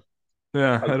 Yeah, Nah,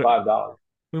 yeah. like $5.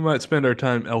 We might spend our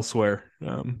time elsewhere,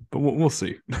 but we'll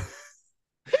see. I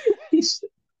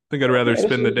think I'd Oh rather man, this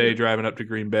spend the is day driving up to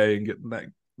Green Bay and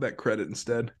getting that credit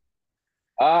instead.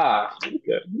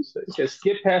 okay. He said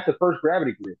skip past the first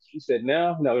gravity grid. She said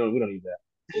no, no, we don't need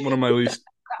One of my least.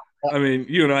 I mean,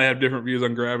 you and I have different views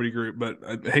on Gravity Group, but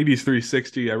Hades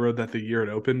 360, I rode that the year it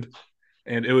opened,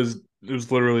 and it was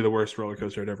literally the worst roller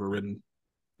coaster I'd ever ridden.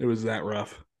 It was that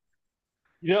rough.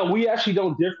 We actually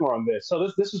don't differ on this.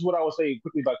 So this is what I was saying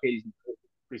quickly about Katie's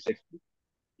 360.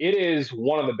 It is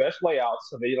one of the best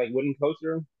layouts of a like wooden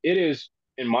coaster. It is,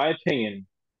 in my opinion,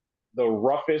 the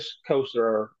roughest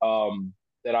coaster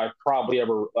that I've probably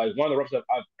ever like one of the roughest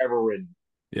I've ever ridden.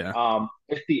 Yeah,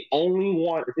 It's the only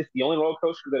one. It's the only roller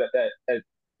coaster that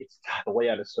it's God, the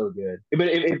layout is so good. But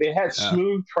if it had yeah,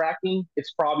 smooth tracking,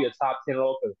 it's probably a top 10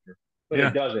 roller coaster. But it yeah.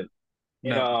 doesn't.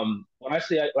 And No, when I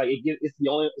say like it's the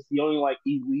only like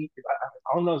elite.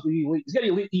 I don't know if it's elite. It's got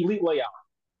elite layout,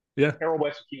 yeah, terrible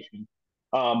execution.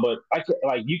 But I can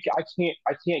like you. I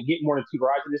can't get more than 2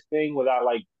 rides in this thing without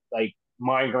like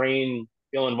migraine,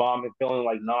 feeling vomit, feeling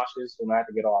like nauseous, and I have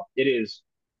to get off.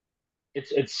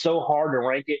 It's so hard to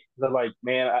rank it because I'm like,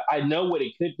 man, I know what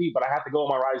it could be, but I have to go on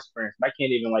my ride experience, and I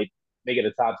can't even like make it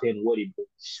a top 10 Woody. But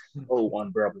it's so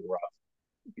unbearably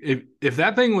rough. if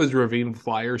that thing was Ravine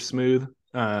Flyer smooth,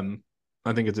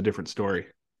 I think it's a different story.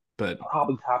 But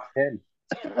Probably top 10.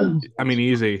 I mean, It's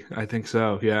easy. I think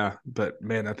so. Yeah, but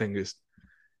man, that thing is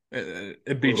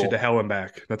it beats you to brutal. hell and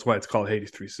back. That's why it's called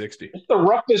Hades 360. It's the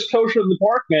roughest coaster in the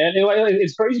park, man.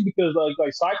 It's crazy because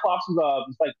like Cyclops is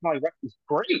it's like kind of like rough is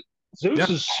great. Zeus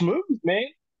Yeah, is smooth, man.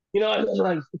 Like I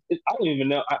don't even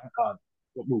know.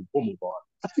 We'll move on.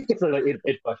 I think it's like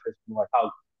it frustrates me like how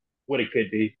what it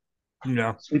could be.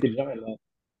 yeah. Sweet the giant, man.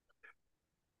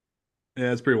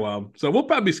 Yeah, it's pretty wild. So we'll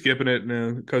probably be skipping it.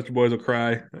 And, Coaster Boys will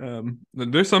cry.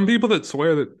 There's some people that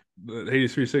swear that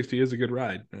Hades 360 is a good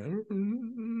ride. Great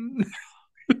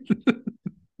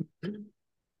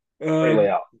um,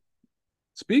 layout.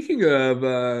 Speaking of,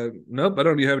 nope, I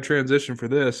don't even have a transition for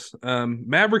this.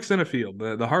 Mavericks in a field.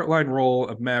 The Heartline roll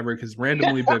of Maverick has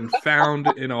randomly been found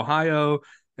in Ohio,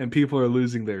 and people are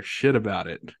losing their shit about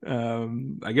it.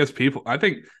 I guess I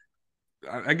think,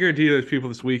 I guarantee you there's people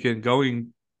this weekend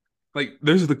going, like,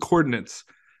 there's the coordinates.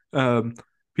 Um,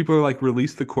 People are like,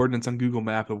 release the coordinates on Google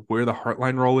Map of where the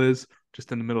Heartline roll is,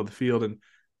 just in the middle of the field. And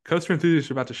coaster enthusiasts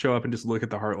are about to show up and just look at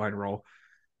the Heartline roll.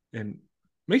 And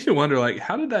makes you wonder, like,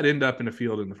 how did that end up in a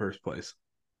field in the first place?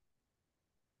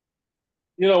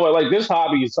 You know what? Like this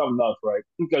hobby is something else, right?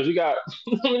 Because you got.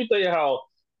 Let me tell you how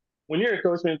when you're a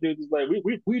coaster enthusiast, like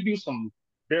we do some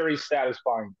very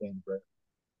satisfying things, right?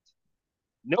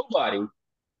 Nobody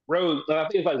rode. I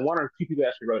think it's like one or two people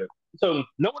actually rode it. So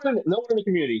no one in the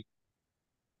community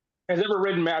has ever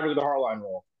ridden Maverick with the Hardline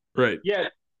roll. Right.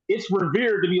 Yet it's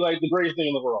revered to be like the greatest thing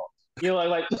in the world.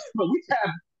 But we have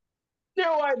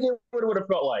No idea what it would have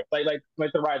felt like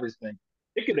to ride this thing.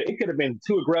 It could have been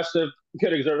too aggressive. It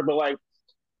could have exerted, but like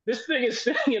this thing is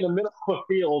sitting in the middle of a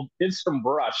field in some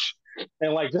brush,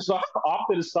 and like just off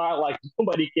to the side, like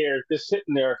nobody cares, just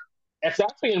sitting there. It's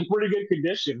actually in pretty good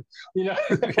condition, you know,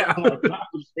 Yeah. like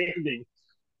notwithstanding.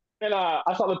 And I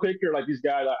saw the picture, like these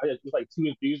guys, just like two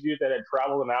enthusiasts that had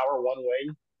traveled an hour one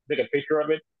way, take a picture of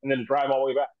it, and then drive all the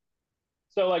way back.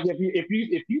 So like if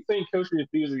you think coaster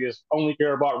enthusiasts only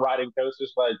care about riding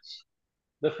coasters, like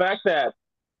the fact that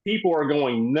people are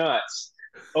going nuts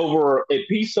over a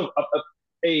piece of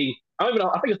a I don't even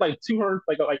know, I think it's like 200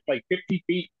 like 50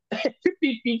 feet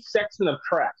 50 feet section of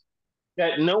track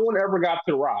that no one ever got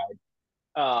to ride,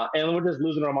 and we're just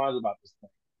losing our minds about this thing.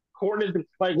 Coordinates,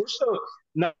 like we're so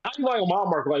not even like a mile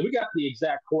marker, like we got the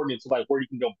exact coordinates of like where you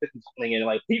can go 50 something, and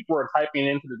like people are typing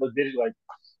into the digit like,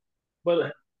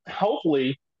 but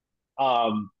hopefully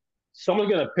um,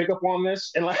 someone's gonna pick up on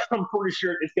this, and like I'm pretty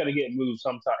sure it's gonna get moved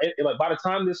sometime. Like by the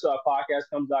time this podcast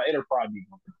comes out, it'll probably be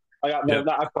gone. Like Yep.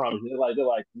 I promise. You. They're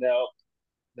like no,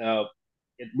 no,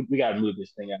 we got to move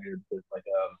this thing out here because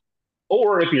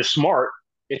or if you're smart,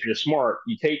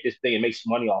 you take this thing and make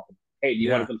some money off of it. Hey, do you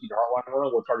want to Yeah. come see the Heartline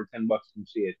Run? We'll charge you $10 to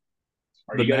see it.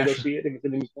 Are The you gonna go national see it if it's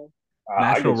in the museum? I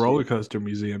National go see Roller it. Coaster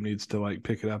Museum needs to like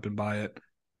pick it up and buy it.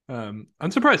 I'm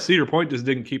surprised Cedar Point just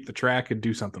didn't keep the track and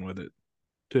do something with it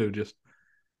too. Just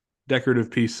decorative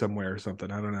piece somewhere or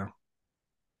something. I don't know.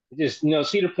 Just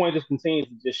Cedar Point just continues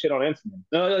to just shit on Intamin.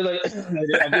 No, like,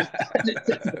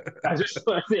 I just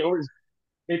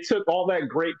it took all that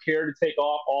great care to take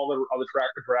off all the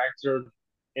tractor tractors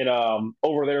and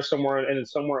over there somewhere and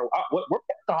somewhere I forgot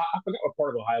what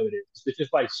part of Ohio it is. It's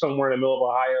just like somewhere in the middle of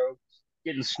Ohio,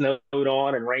 getting snowed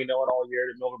on and rained on all year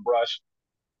in the middle of brush.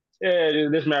 Yeah,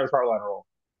 this matters hardline roll.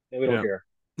 And we don't Yeah. care.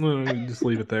 Well, just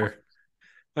leave it there.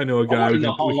 I know a I guy. want We to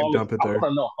know can how we can long. dump it I want there.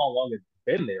 to know how long it's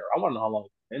been there. I want to know how long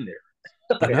it's been there.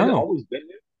 I Like, has it know. always been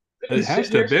there? It's been It has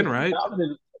sitting to there have been, since right?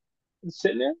 2000. Been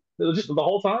sitting there just the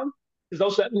whole time. Is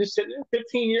those seven just sitting there?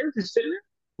 15 years just sitting there.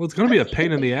 Well, it's going to be a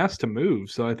pain in the ass to move,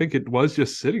 so I think it was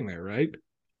just sitting there, right?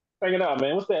 Check it out,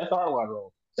 man. What's that SR line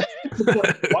roll?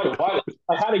 Why?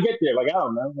 Like, how to get there? Like, I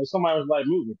don't know. Like, somebody was like,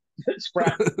 move it,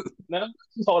 scrap it. No,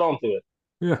 just hold on to it.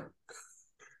 Yeah.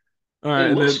 All It right,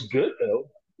 and looks then good though.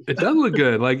 it does look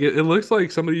good. Like it looks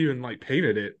like somebody even like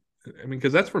painted it. I mean,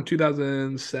 because that's from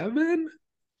 2007.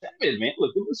 Seven, man.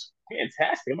 Look, it looks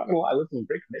fantastic. I'm not gonna lie, it looks in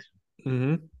great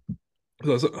condition.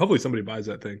 Mm-hmm. So hopefully somebody buys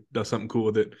that thing, does something cool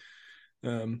with it.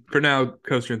 For now,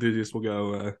 coaster enthusiasts will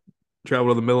go travel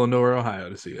to the middle of nowhere, Ohio,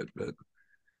 to see it. But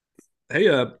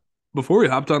hey, before we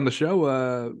hopped on the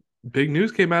show, big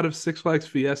news came out of Six Flags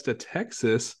Fiesta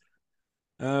Texas.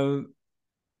 Uh,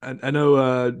 I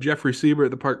know Jeffrey Siebert,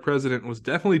 the park president, was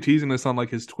definitely teasing us on like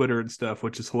his Twitter and stuff,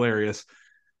 which is hilarious.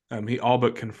 He all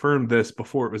but confirmed this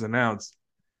before it was announced.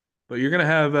 But you're gonna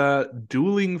have a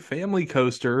dueling family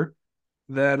coaster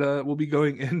that will be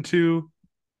going into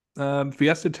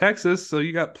Fiesta Texas. So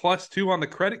you got +2 on the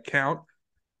credit count.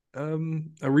 A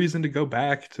reason to go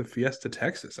back to Fiesta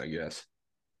Texas, I guess.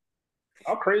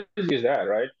 How crazy is that,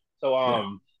 right? So,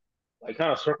 Yeah. like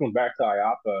kind of circling back to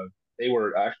IAPA, they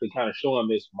were actually kind of showing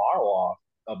this model off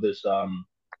of this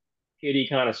kitty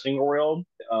kind of single rail,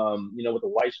 with the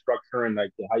white structure and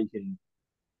like how you can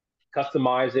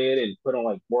customize it and put on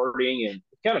like wording and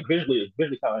it's visually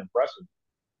kind of impressive.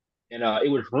 And it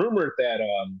was rumored that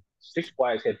Six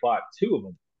Flags had bought two of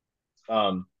them.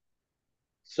 Um,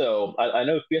 so I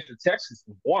know Fiesta Texas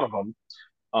is one of them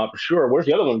for sure. Where's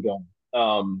the other one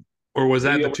going? Or was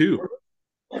that Maybe the over, two?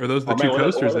 Or those the or two man,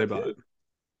 coasters what they that bought? two?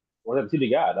 What that two they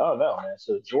got? I don't know, man.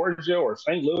 So Georgia or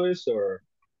St. Louis or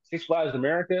Six Flags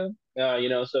America.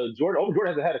 So Jordan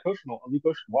hasn't had a new coach in a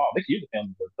while. They could use the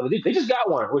family coach. So they just got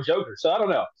one with Joker. So I don't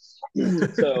know.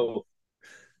 So,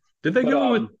 Did they but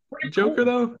go with pretty Joker cool.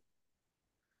 though?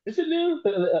 Is it new?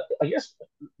 I guess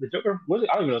the Joker. What is it?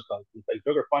 I don't even know. It's called like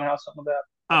Joker Funhouse, something like that. Up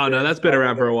Oh no, there, that's been right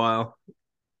around for there. a while.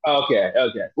 Okay,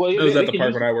 okay. Well, yeah, That was at they the could park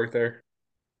use when it. I worked there.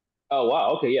 Oh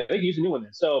wow. Okay, yeah, they could use a new one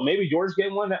then. So maybe George's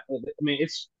getting one. I mean,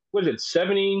 it's what is it?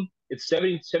 70. It's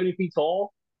 70 feet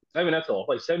tall. Not even that tall.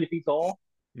 Like 70 feet tall.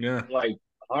 Yeah. Like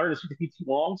 160 feet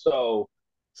long. So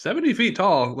 70 feet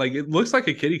tall. Like it looks like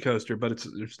a kiddie coaster, but it's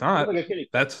it looks not. like a kiddie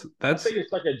coaster. That's I that's think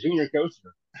it's like a junior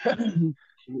coaster.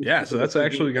 yeah, so that's It's a junior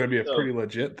actually gonna be coaster. a pretty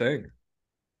legit thing.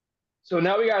 So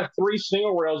now we got three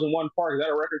single rails in one park. Is that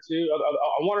a record too?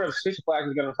 I wonder if Six Flags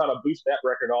is going to try to boost that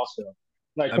record also.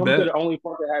 Like, I come to bet the only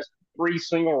park that has three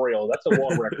single rails. That's a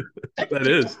world record. that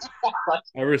is.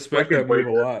 I respect Record that move a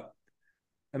breaker. lot.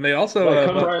 And they also Like,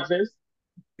 come but right this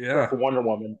yeah. for Wonder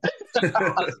Woman.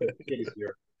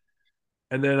 Here.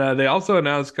 And then they also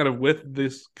announced, kind of with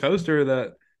this coaster,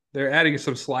 that they're adding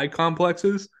some slide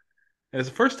complexes. And it's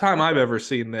the first time I've Okay. ever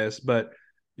seen this, but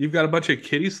you've got a bunch of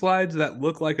kiddie slides that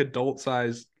look like adult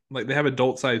size, like they have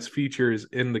adult size features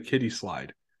in the kiddie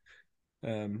slide,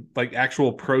 like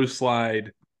actual pro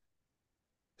slide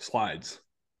slides,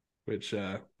 which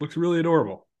looks really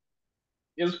adorable.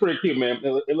 It's pretty cute, man.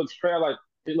 It looks straight like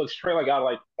out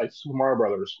of like Super Mario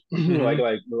Brothers, Hmm. like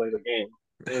the game.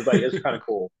 It's like it's kind of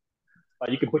cool. Like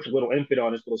you can put your little infant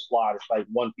on this little slide. It's like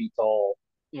 1 feet tall,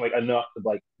 like enough to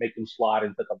like make them slide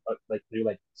into like do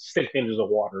like 6 inches of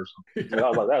water or something. And I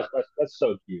was like, that's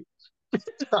so cute. That's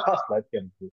kind of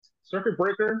cute. Circuit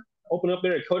Breaker open up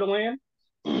there at Coda Land.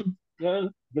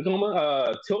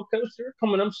 Tacoma tilt coaster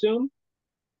coming up soon,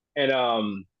 and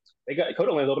they got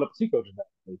Coda Land's open up two coasters now.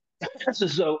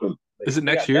 So Is it they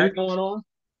next got that year? going on.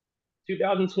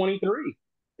 2023.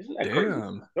 Isn't that crazy?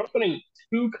 Damn. They're opening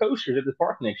two coasters at the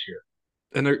park next year.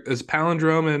 And there is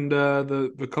Palindrome and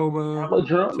the Vekoma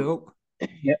Velodrome. Tilt.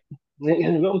 Yeah,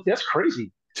 that's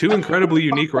crazy. Two incredibly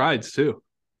unique rides too.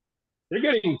 They're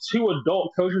getting two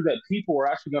adult coasters that people are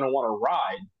actually going to want to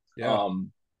ride. Yeah.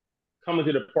 Coming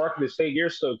to the park this same year.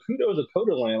 So kudos to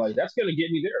Coda Land. Like that's going to get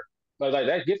me there. Like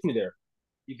that gets me there.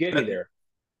 You get me That, there.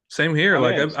 same here. I'm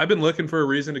Like in. I've been looking for a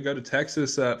reason to go to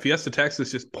Texas. Fiesta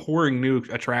Texas just pouring new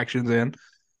attractions in.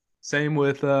 Same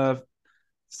with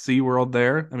SeaWorld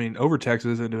there. I mean, over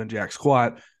Texas isn't doing jack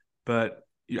squat, but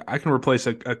yeah, I can replace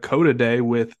a Coda day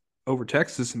with over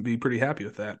Texas and be pretty happy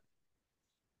with that.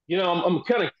 I'm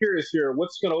kind of curious here.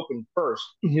 What's going to open first?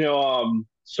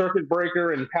 Circuit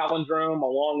Breaker and Palindrome,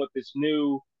 along with this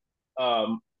new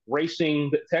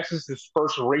racing, Texas's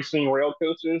first racing rail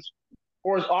coasters,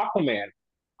 or is Aquaman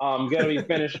going to be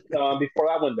finished before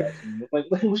that one does? Like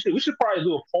we should probably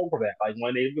do a poll for that. Like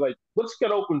when they be like, what's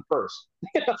going to open first?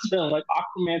 So, like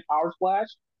Aquaman Power Splash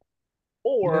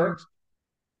or Next.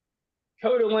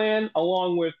 Coda Land,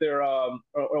 along with their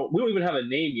we don't even have a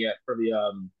name yet for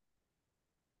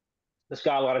the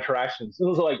Skyline attractions. It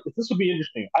was like this would be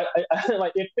interesting. I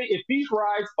like if these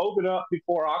rides open up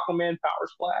before Aquaman Power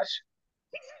Splash,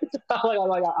 I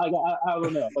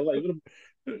don't know.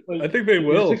 I think they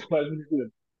your Six will Flags is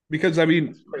good. because I mean,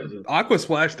 It's crazy. Aqua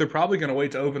Splash. They're probably going to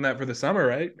wait to open that for the summer,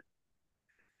 right?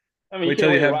 I mean, you Wait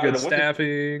can't till you really have ride in good the winter.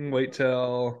 staffing. Wait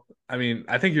till I mean,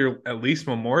 I think you're at least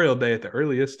Memorial Day at the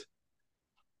earliest.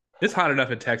 It's hot enough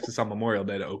in Texas on Memorial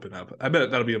Day to open up. I bet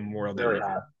that'll be a Memorial Day Very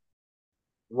weekend. hot.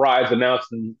 Rides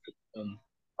announced in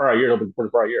prior year. It'll be for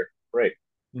the prior year. Great.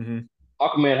 Hmm.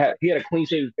 Aquaman had a clean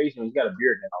shaven face and he's got a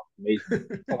beard now.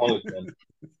 Amazing. How long it's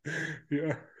been?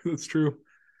 Yeah, that's true.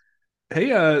 Hey,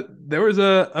 there was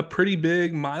a pretty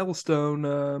big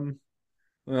milestone.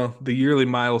 Well, the yearly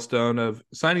milestone of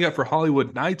signing up for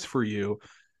Hollywood Nights for you.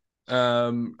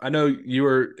 I know you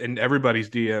were in everybody's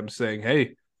DM saying,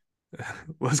 "Hey,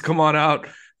 let's come on out."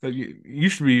 You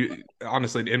should be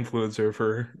honestly an influencer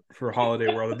for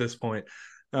Holiday World at this point.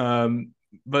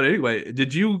 But anyway,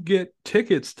 did you get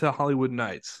tickets to Hollywood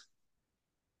Nights?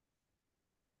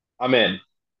 I'm in.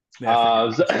 Yeah,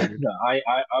 I figured. I figured. No,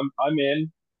 I'm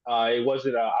in. It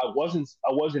wasn't. I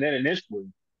wasn't in initially.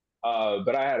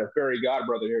 But I had a fairy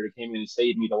godbrother here that came in and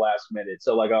saved me the last minute.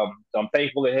 So like I'm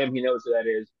thankful to him. He knows who that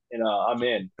is, and I'm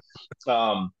in.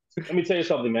 Let me tell you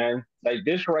something, man. Like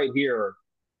this right here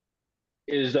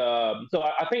is so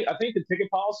I think the ticket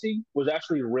policy was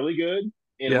actually really good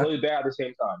and Yeah. really bad at the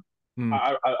same time. Mm,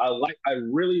 I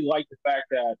really like the fact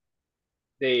that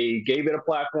they gave it a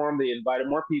platform. They invited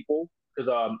more people because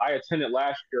I attended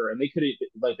last year and they could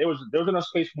like there was enough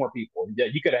space for more people. Yeah,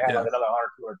 you could have had like yeah. another 100,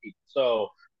 200 people. So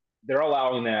they're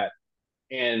allowing that,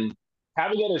 and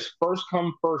having it as first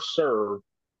come first serve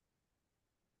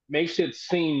makes it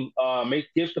seem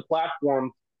gives the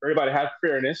platform for everybody to have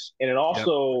fairness, and it Yep.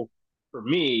 also for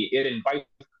me it invites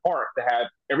the park to have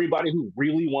everybody who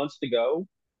really wants to go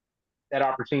that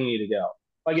opportunity to go.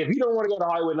 Like if you don't want to go to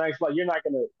Hollywood Nights, like you're not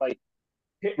gonna like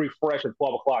hit refresh at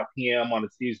 12 o'clock p.m. on a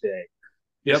Tuesday.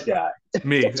 This Yep. guy,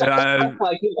 Me.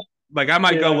 like Like I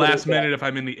might you're go not gonna last hit that. minute if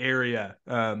I'm in the area.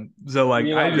 So like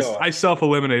You're not going. I self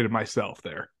eliminated myself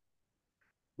there.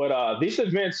 But these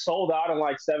events sold out in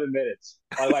like 7 minutes.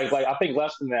 Like I think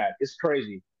less than that. It's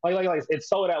crazy. Like it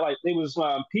sold out. Like it was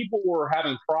people were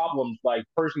having problems like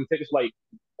purchasing tickets.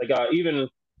 Even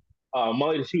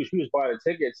Molly, she was buying the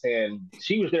tickets and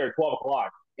she was there at 12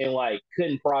 o'clock and like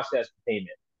couldn't process the payment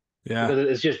Yeah. because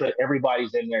it's just that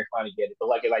everybody's in there trying to get it. But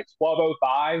like at like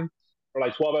 12:05 or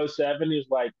like 12:07 is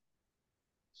like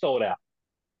sold out.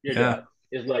 You're Yeah. done.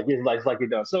 It's like you're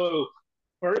done. So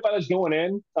for everybody that's going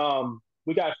in,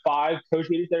 we got 5 coach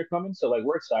meetings that are coming, so like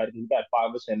we're excited. We got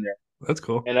 5 of us in there, That's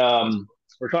cool. and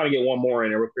we're trying to get one more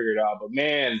in there. We'll figure it out. But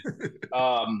man,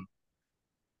 um,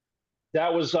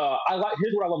 that was I like.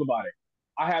 Here's what I love about it.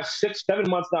 I have 6, 7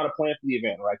 months now to plan for the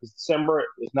event, right? Because December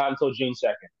is not until June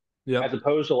 2nd, Yep. as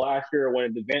opposed to last year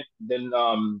when the event then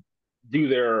do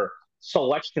their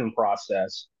selection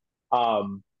process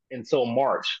until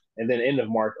March, and then end of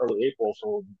March, early April.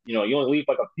 So you only leave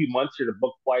like a few months here to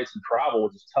book flights and travel,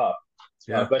 which is tough,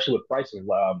 Yeah. especially with pricing.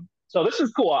 So this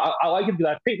is cool. I like it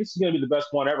because I think this is going to be the best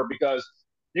one ever because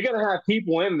you're going to have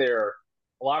people in there,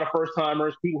 a lot of first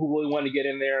timers, people who really want to get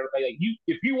in there. Like you,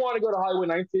 if you want to go to Hollywood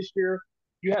Nights this year,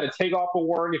 you had to take off of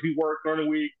work if you work during the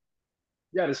week.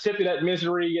 You had to sit through that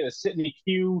misery. You had to sit in the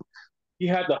queue. You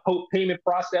had to hope payment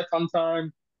process on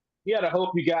time. You had to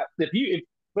hope you got if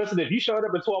you showed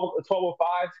up at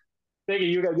 12:05 thinking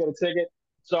you're gonna get a ticket,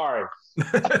 sorry,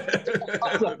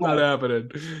 Not happening.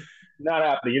 Not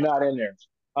happening. You're not in there.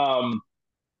 So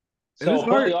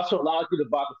they also allowed you to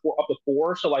buy up to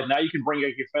 4. So like now you can bring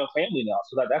like, your family now.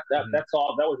 So that's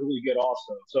all. That was really good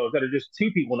also. So instead of just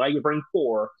 2 people, now you can bring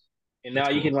 4. And now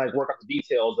you can like work out the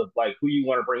details of like who you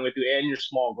want to bring with you and your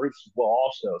small groups as well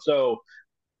also. So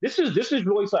this is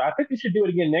really exciting. I think we should do it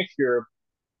again next year.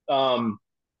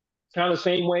 Kind of the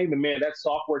same way, but man, that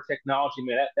software technology,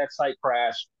 man, that site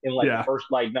crashed in like the first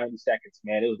like 90 seconds,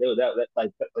 man. It was that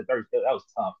was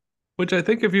tough. Which I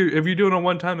think if you're doing a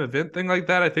one-time event thing like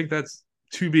that, I think that's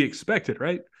to be expected,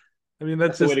 right? I mean,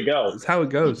 that's just the way to go. That's how it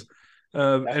goes.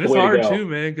 And it's hard too,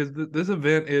 man, because this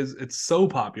event it's so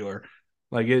popular.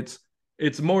 Like it's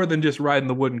more than just riding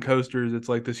the wooden coasters. It's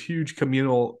like this huge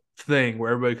communal thing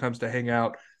where everybody comes to hang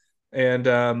out. And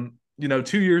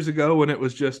 2 years ago when it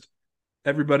was just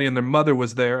everybody and their mother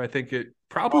was there, I think it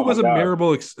probably was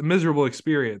a miserable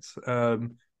experience. I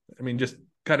mean, just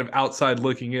kind of outside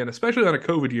looking in, especially on a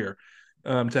COVID year,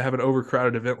 to have an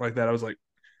overcrowded event like that. I was like,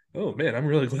 oh man, I'm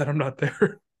really glad I'm not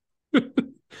there.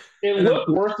 It looked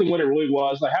worse than what it really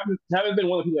was. I haven't been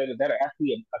one of the people that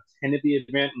actually attended the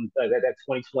event in that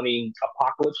 2020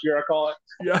 apocalypse year, I call it.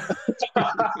 Yeah.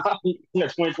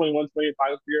 2021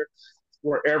 apocalypse year,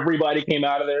 where everybody came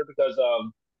out of there because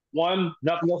one,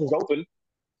 nothing else was open.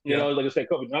 Like I said,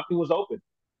 COVID, nothing was open,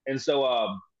 and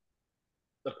so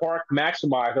the park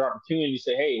maximized their opportunity to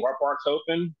say, "Hey, our park's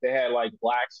open." They had like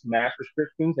lax mask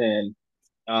restrictions, and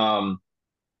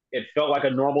it felt like a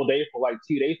normal day for like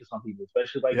 2 days for some people,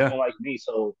 especially like someone like me.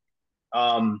 So,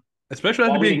 especially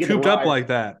after being cooped up like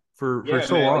that for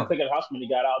so long. I think at the hospital when he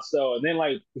got out. So, and then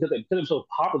like because they put him so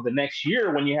popular the next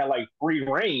year when you had like free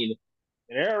reign,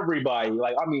 and everybody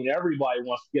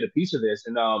wants to get a piece of this,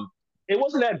 and it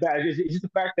wasn't that bad. It's just the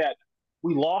fact that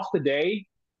we lost the day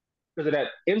because of that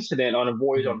incident on a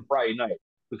voyage on Friday night.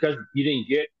 Because you didn't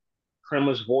get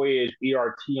Trembless Voyage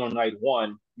ERT on night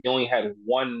 1, you only had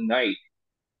one night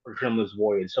for Trembless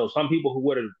Voyage. So some people who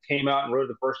would have came out and rode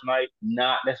the first night,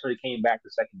 not necessarily came back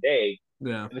the second day.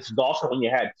 Yeah. And this is also when you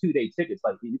had 2-day tickets.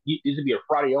 Like it used to be a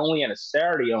Friday only and a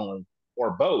Saturday only,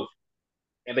 or both.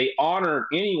 And they honored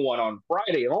anyone on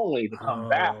Friday only to come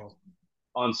back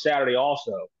on Saturday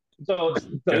also. So it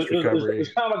was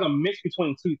kind of like a mix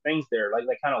between 2 things there. Like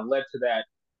that kind of led to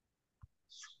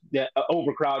that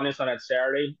overcrowdedness on that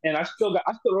Saturday. And I still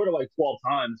rode it like 12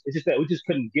 times. It's just that we just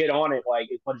couldn't get on it like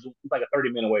as much as like a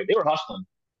 30-minute wait. They were hustling.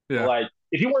 Yeah. Like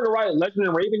if you wanted to ride Legend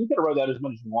and Raven, you could have rode that as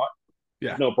much as you want.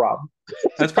 Yeah. No problem.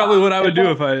 That's probably what I would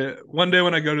do if one day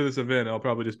when I go to this event, I'll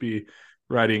probably just be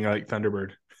riding like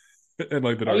Thunderbird. And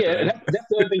like the dark and that's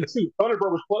the other thing too.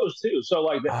 Thunderbird was closed too, so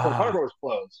like Thunderbird was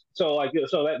closed. So like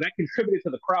that contributed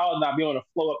to the crowd not being able to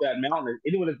flow up that mountain.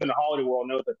 Anyone that's been to Holiday World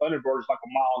knows that Thunderbird is like a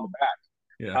mile in the back.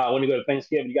 Yeah. When you go to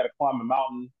Thanksgiving, you got to climb a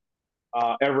mountain,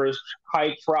 Everest,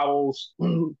 hike, travels,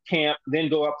 camp, then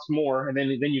go up some more, and then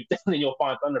you'll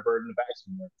find Thunderbird in the back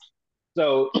somewhere.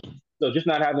 So just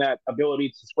not having that ability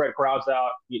to spread crowds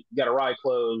out, you got a ride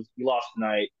closed, you lost the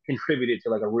night, contributed to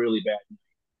like a really bad night.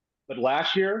 But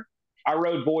last year, I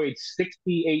rode Voyage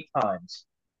 68 times.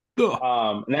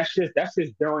 And that's just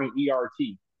during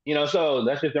ERT. So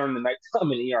that's just during the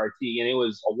nighttime in ERT, and it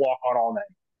was a walk on all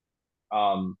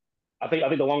night. I think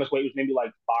the longest wait was maybe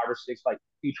like 5 or 6 like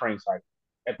 2 train cycles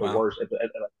at the worst at the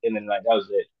end of the night. That was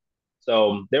it.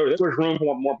 So there was room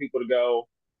for more people to go.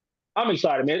 I'm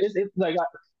excited, man. It's like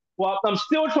I'm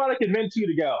still trying to convince you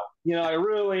to go. I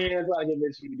really am trying to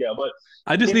convince you to go. But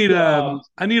I just need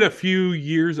I need a few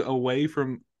years away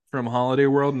from Holiday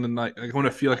World, and then I want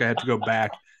to feel like I have to go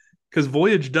back because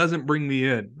Voyage doesn't bring me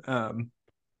in.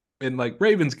 And like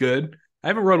Raven's good. I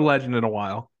haven't rode a Legend in a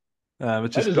while.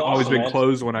 It's just always been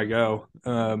closed when I go.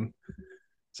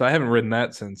 So I haven't ridden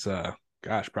that since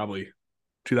probably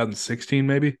 2016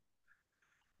 maybe.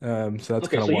 So that's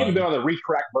Okay, kind of so you haven't been wild. on the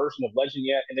retrack version of Legend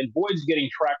yet, and then Boyd's getting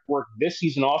track work this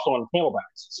season also on Camelbacks.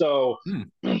 So,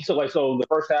 Hmm. so the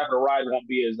first half of the ride won't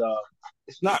be as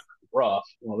it's not rough.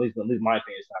 Well, at least my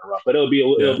opinion, it's not rough, but it'll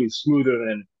Yeah. be smoother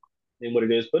than what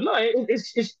it is. But no,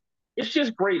 it's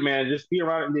just great, man. Just be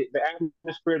around the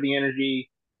atmosphere, the energy.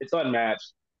 It's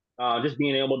unmatched. Just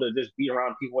being able to just be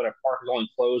around people at a park is only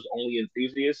closed, only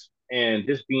enthusiasts, and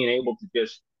just being able to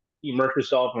just immerse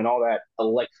yourself in all that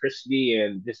electricity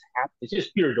and just it's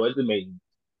just pure joy. It's amazing.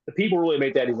 The people really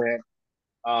make that event.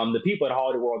 The people at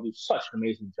Holiday World do such an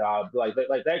amazing job. Like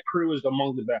that crew is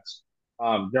among the best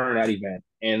during that event,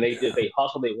 and they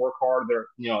hustle, they work hard.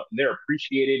 They're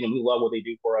appreciated, and we love what they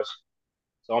do for us.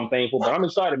 So I'm thankful, but I'm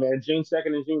excited, man. June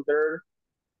 2nd and June 3rd,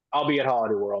 I'll be at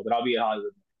Holiday World, and I'll be at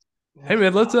Hollywood. Hey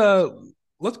man, let's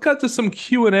cut to some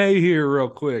Q&A here real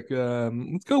quick.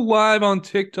 Let's go live on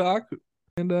TikTok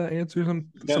and answer It's going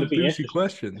to some be juicy interesting.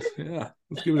 questions. Yeah,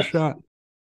 let's give it a shot.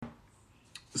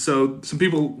 So some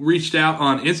people reached out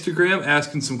on Instagram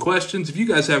asking some questions. If you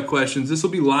guys have questions, this will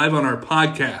be live on our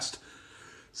podcast.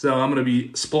 So I'm going to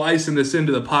be splicing this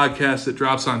into the podcast that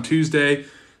drops on Tuesday.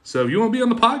 So if you want to be on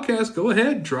the podcast, go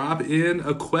ahead, drop in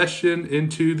a question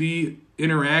into the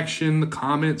interaction, the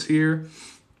comments here.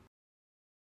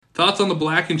 Thoughts on the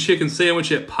blackened chicken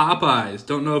sandwich at Popeyes?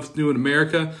 Don't know if it's new in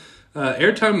America.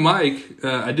 Airtime Mike,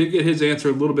 I did get his answer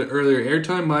a little bit earlier.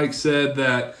 Airtime Mike said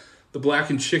that the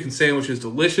blackened chicken sandwich is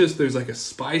delicious. There's like a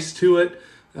spice to it,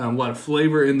 a lot of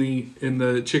flavor in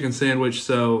the chicken sandwich.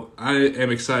 So I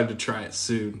am excited to try it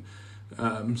soon.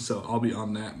 So I'll be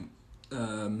on that.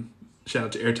 Shout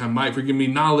out to Airtime Mike for giving me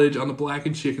knowledge on the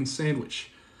blackened chicken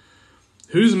sandwich.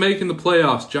 Who's making the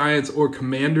playoffs, Giants or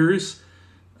Commanders?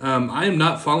 I am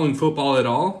not following football at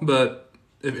all, but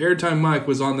if Airtime Mike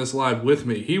was on this live with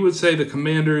me, he would say the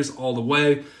Commanders all the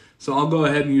way. So I'll go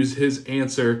ahead and use his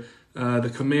answer.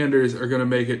 The Commanders are going to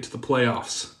make it to the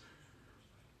playoffs.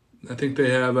 I think they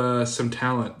have some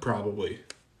talent, probably.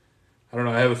 I don't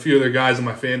know. I have a few other guys on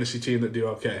my fantasy team that do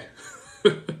okay.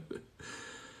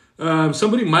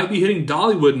 Somebody might be hitting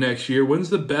Dollywood next year. When's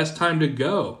the best time to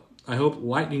go? I hope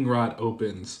Lightning Rod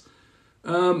opens.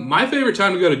 My favorite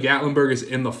time to go to Gatlinburg is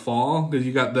in the fall because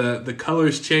you got the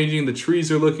colors changing, the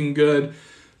trees are looking good.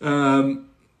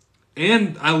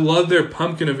 And I love their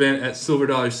pumpkin event at Silver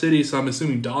Dollar City, so I'm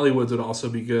assuming Dollywood's would also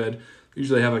be good. They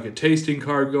usually have like a tasting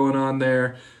card going on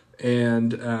there,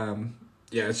 and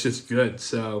yeah, it's just good.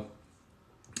 So,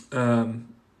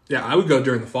 yeah, I would go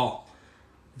during the fall.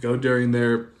 Go during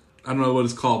their, I don't know what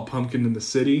it's called, Pumpkin in the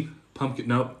City?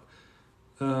 Nope.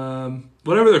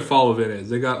 Whatever their fall event is.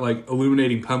 They got like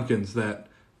illuminating pumpkins that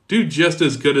do just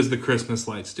as good as the Christmas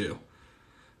lights do.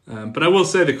 But I will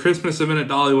say the Christmas event at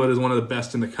Dollywood is one of the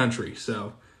best in the country,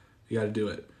 so you got to do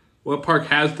it. What park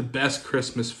has the best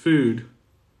Christmas food?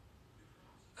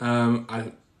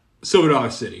 Silver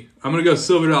Dollar City. I'm going to go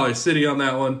Silver Dollar City on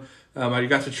that one. I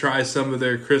got to try some of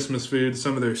their Christmas food,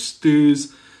 some of their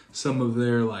stews, some of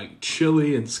their like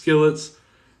chili and skillets.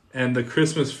 And the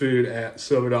Christmas food at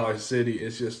Silver Dollar City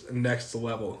is just next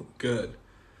level good.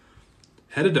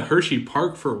 Headed to Hershey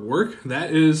Park for work?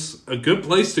 That is a good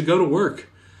place to go to work.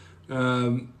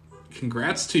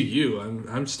 Congrats to you.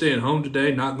 I'm staying home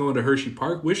today, not going to Hershey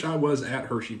Park. Wish I was at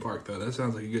Hershey Park, though. That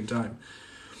sounds like a good time.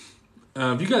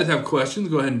 If you guys have questions,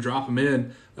 go ahead and drop them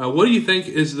in. What do you think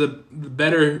is the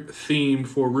better theme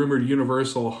for rumored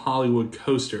Universal Hollywood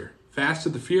coaster? Fast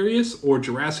and the Furious or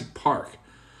Jurassic Park?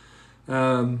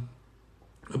 I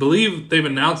believe they've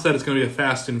announced that it's going to be a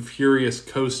Fast and Furious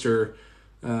coaster.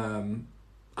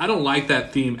 I don't like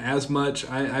that theme as much.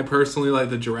 I personally like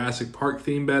the Jurassic Park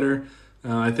theme better.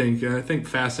 I think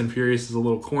Fast and Furious is a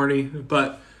little corny,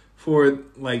 but for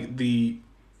like the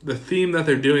theme that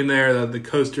they're doing there, the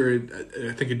coaster,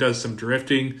 I think it does some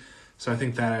drifting, so I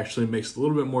think that actually makes a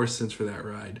little bit more sense for that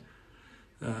ride.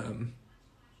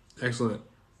 Excellent.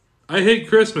 I hate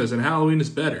Christmas and Halloween is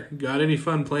better. Got any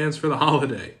fun plans for the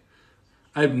holiday?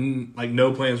 I have like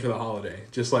no plans for the holiday,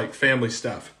 just like family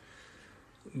stuff.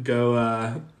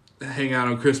 Go hang out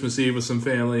on Christmas Eve with some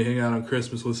family, hang out on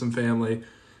Christmas with some family.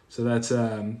 So that's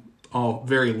all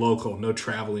very local, no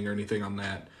traveling or anything on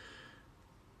that.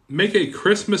 Make a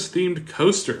Christmas-themed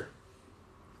coaster.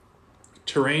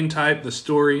 Terrain type, the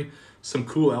story, some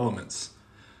cool elements.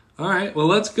 All right, well,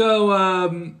 let's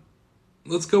go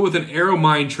with an Aero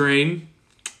Mine Train.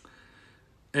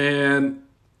 And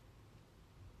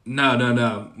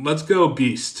no. Let's go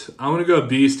Beast. I want to go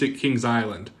Beast at Kings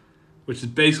Island, which is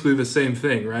basically the same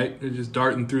thing, right? They're just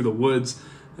darting through the woods.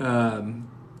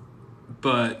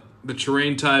 But the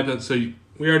terrain type, so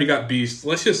we already got Beast.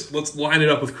 Let's line it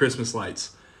up with Christmas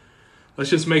lights. Let's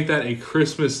just make that a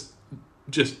Christmas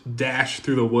just dash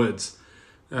through the woods.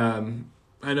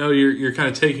 I know you're kind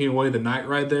of taking away the night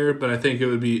ride there, but I think it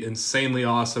would be insanely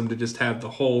awesome to just have the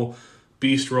whole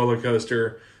Beast roller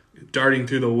coaster darting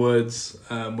through the woods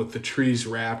with the trees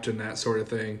wrapped and that sort of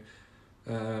thing.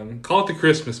 Call it the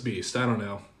Christmas Beast. I don't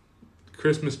know.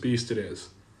 Christmas Beast it is.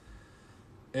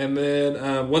 And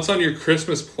then what's on your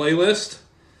Christmas playlist?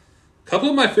 A couple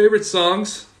of my favorite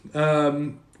songs,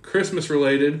 Christmas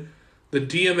related. The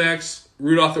DMX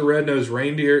Rudolph the Red-Nosed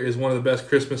Reindeer is one of the best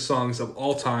Christmas songs of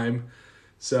all time.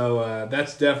 So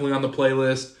that's definitely on the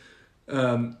playlist.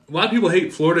 A lot of people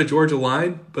hate Florida Georgia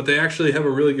Line, but they actually have a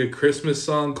really good Christmas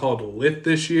song called Lit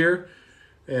this year.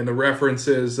 And the reference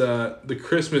is the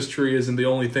Christmas tree isn't the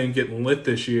only thing getting lit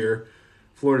this year.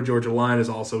 Florida Georgia Line is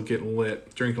also getting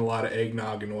lit, drinking a lot of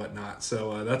eggnog and whatnot.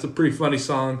 So that's a pretty funny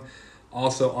song.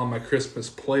 Also on my Christmas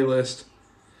playlist.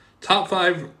 Top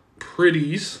 5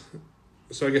 pretties.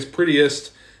 So I guess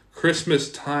prettiest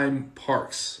Christmas time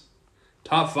parks.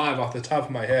 Top 5 off the top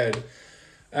of my head.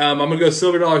 I'm going to go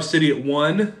Silver Dollar City at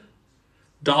 1.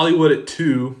 Dollywood at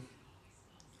 2.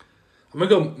 I'm going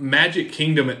to go Magic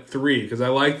Kingdom at 3 because I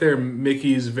like their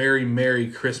Mickey's Very Merry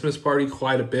Christmas Party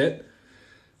quite a bit.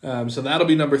 So that'll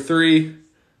be number 3.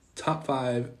 Top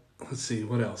 5. Let's see,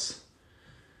 what else?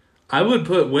 I would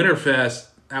put Winterfest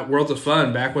at Worlds of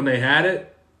Fun back when they had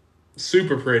it.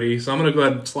 Super pretty. So I'm going to go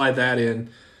ahead and slide that in.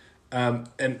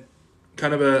 And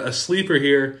kind of a sleeper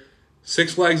here.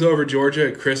 Six Flags Over Georgia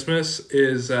at Christmas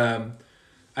is, I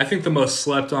think, the most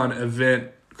slept on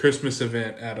Christmas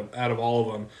event out of all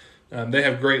of them. They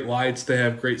have great lights. They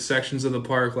have great sections of the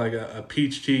park, like a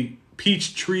peach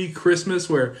tree Christmas,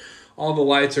 where all the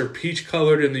lights are peach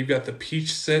colored, and you've got the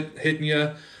peach scent hitting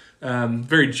you.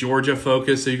 Very Georgia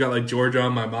focused, so you got like Georgia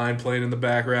on My Mind playing in the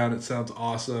background. It sounds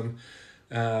awesome.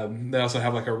 They also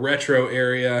have like a retro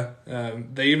area.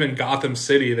 They even Gotham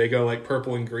City. They go like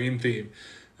purple and green theme.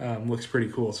 Looks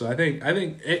pretty cool. So I think,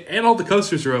 and all the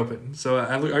coasters are open. So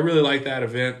I really like that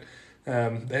event.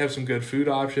 They have some good food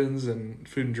options and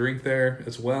food and drink there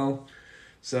as well.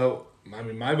 So, I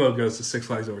mean, my vote goes to Six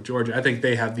Flags Over Georgia. I think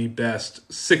they have the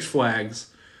best Six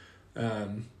Flags, not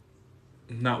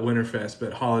Winterfest,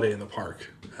 but Holiday in the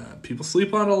Park. People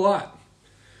sleep on it a lot.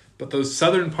 But those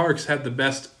southern parks have the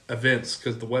best events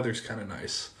because the weather's kind of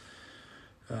nice.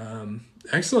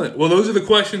 Excellent. Well, those are the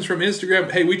questions from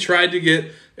Instagram. Hey, we tried to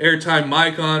get Airtime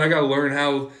Mike on. I got to learn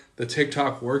how the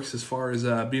TikTok works as far as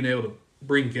being able to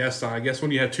bring guests on. I guess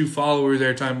when you have 2 followers,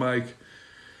 Airtime Mike,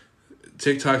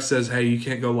 TikTok says, hey, you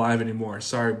can't go live anymore.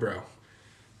 Sorry, bro.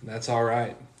 And that's all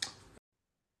right.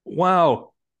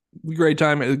 Wow. Great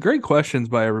time. Great questions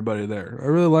by everybody there. I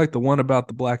really like the one about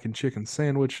the blackened chicken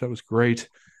sandwich. That was great.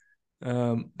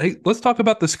 Hey, let's talk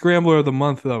about the Scrambler of the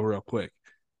Month, though, real quick.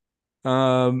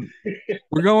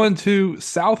 We're going to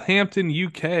Southampton,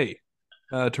 UK,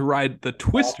 to ride the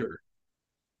Twister.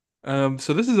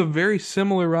 So this is a very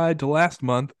similar ride to last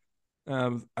month.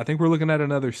 I think we're looking at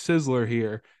another Sizzler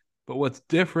here. But what's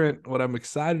different, what I'm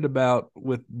excited about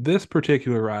with this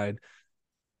particular ride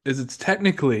is it's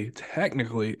technically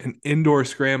an indoor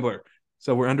scrambler.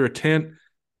 So we're under a tent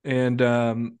and,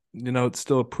 it's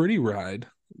still a pretty ride,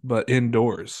 but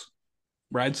indoors.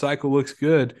 Ride cycle looks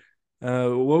good.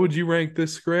 What would you rank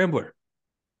this scrambler?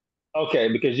 Okay,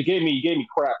 because you gave me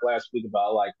crap last week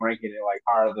about like ranking it like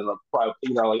higher than a private.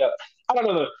 I don't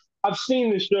know. I've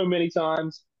seen this show many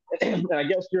times, and I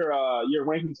guess your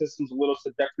ranking system's a little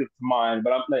subjective to mine.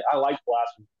 But I like the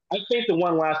last one. I think the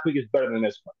one last week is better than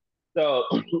this one.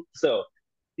 So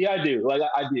yeah, I do.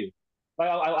 I do.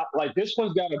 Like this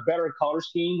one's got a better color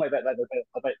scheme, like that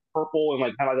purple and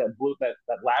like kind of like that blue, that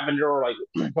lavender or like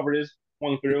whatever it is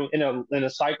going through. And the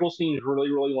cycle seems really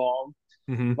long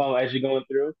Mm-hmm. as you're going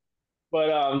through. But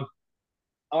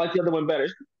I like the other one better.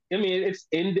 I mean, I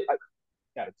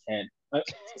got a 10.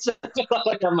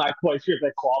 Like I'm not quite sure if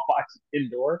that qualifies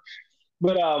indoor,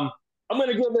 but I'm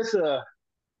gonna give this a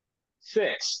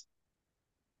 6.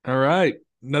 All right.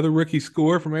 Another rookie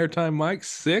score from Airtime Mike,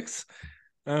 6.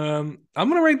 I'm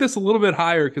going to rank this a little bit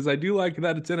higher because I do like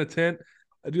that it's in a tent.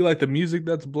 I do like the music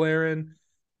that's blaring.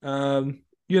 Still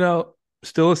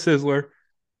a sizzler.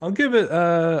 I'll give it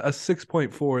a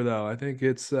 6.4 though. I think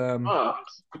it's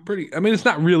pretty. I mean, it's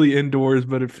not really indoors,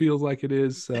 but it feels like it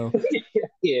is. So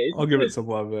Yeah, I'll give it some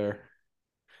love there.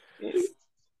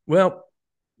 Well,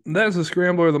 that's the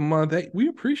Scrambler of the Month. Hey, we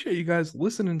appreciate you guys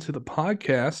listening to the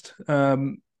podcast.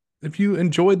 If you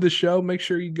enjoyed the show, make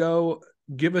sure you go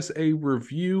give us a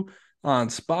review on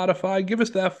Spotify. Give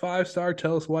us that 5-star.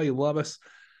 Tell us why you love us.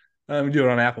 We do it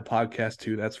on Apple Podcast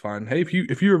too. That's fine. Hey, if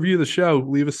you review the show,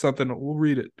 leave us something. We'll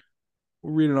read it.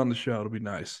 We'll read it on the show. It'll be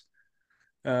nice.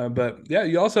 But yeah,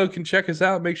 you also can check us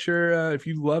out. Make sure if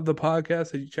you love the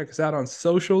podcast that you check us out on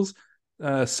socials.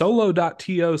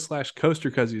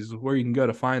 Solo.to/coastercousins is where you can go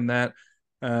to find that.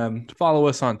 Follow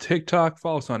us on TikTok,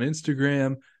 follow us on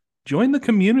Instagram, join the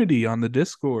community on the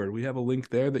Discord. We have a link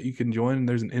there that you can join, and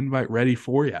there's an invite ready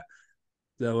for you.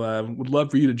 So would love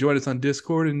for you to join us on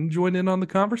Discord and join in on the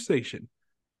conversation.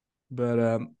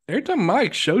 But Airtime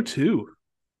Mike, show 2.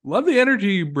 Love the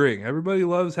energy you bring. Everybody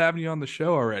loves having you on the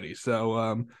show already.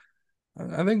 So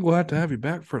I think we'll have to have you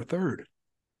back for a third.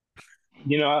 I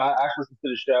actually listened to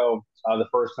the show the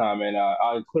first time, and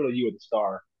I included you at the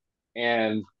star.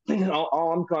 And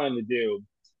all I'm trying to do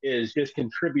is just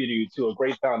contribute you to a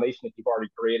great foundation that you've already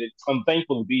created. I'm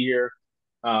thankful to be here.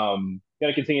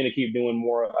 Gonna continue to keep doing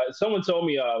more. Someone told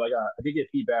me, I did get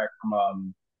feedback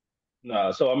from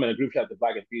so I'm in a group chat with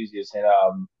Black Enthusiasts, and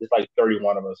there's like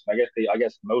 31 of us. And I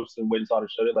guess most of them went and saw the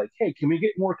show. They're like, "Hey, can we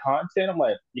get more content?" I'm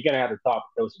like, "You're gonna have to talk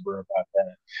to Toast Brewer about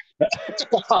that."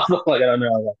 Like, I don't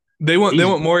know. They want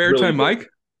more Airtime really Mike.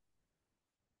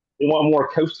 They want more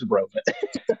Coaster Bro.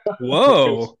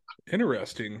 Whoa,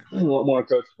 interesting. They want more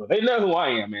Coaster Bro. They know who I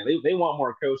am, man. They want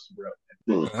more Coaster Bro.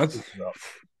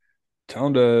 Tell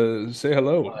them to say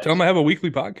hello. Nice. Tell them I have a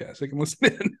weekly podcast. They can listen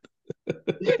in.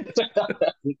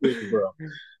 Bro.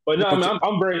 But no,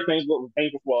 I'm very thankful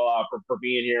for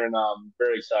being here, and I'm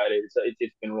very excited. It's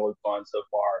been really fun so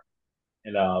far,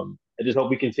 and I just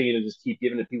hope we continue to just keep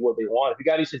giving the people what they want. If you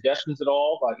got any suggestions at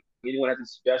all, like anyone has any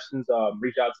suggestions,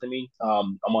 reach out to me.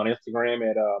 I'm on Instagram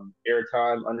at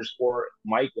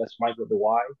airtime_Mike. That's Mike with the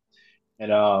Y,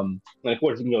 and of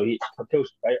course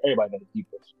everybody knows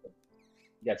people.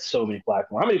 You got so many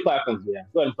platforms. How many platforms do you have?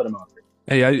 Go ahead and put them out there.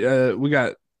 Hey, we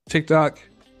got TikTok,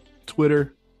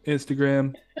 Twitter,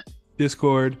 Instagram,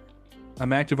 Discord.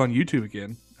 I'm active on YouTube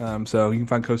again, so you can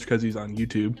find Coaster Cousins on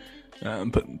YouTube.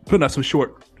 Putting out some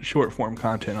short form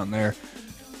content on there.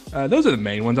 Those are the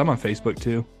main ones. I'm on Facebook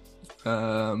too.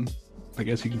 I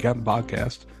guess you can count the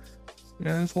podcast.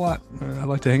 Yeah, it's a lot. I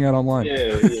like to hang out online.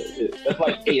 Yeah. That's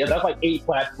like 8. That's like 8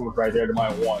 platforms right there to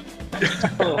my one.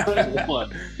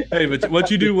 Hey, but what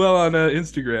you do well on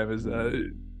Instagram is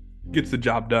gets the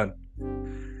job done.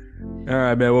 All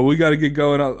right, man. Well, we got to get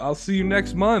going. I'll see you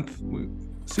next month.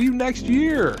 See you next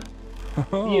year.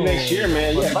 See you next year,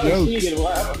 man. Yeah, if I don't see you again,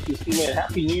 well, man,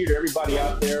 Happy New Year to everybody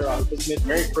out there.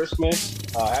 Merry Christmas.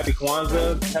 Happy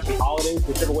Kwanzaa. Happy holidays,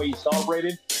 whichever way you celebrate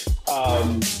it.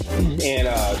 And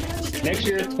next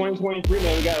year is 2023,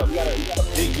 man. We got a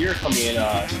big year coming in,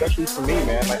 especially for me,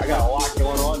 man. Like, I got a lot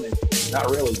going on, and not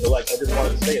really, but like I just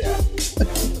wanted to say that.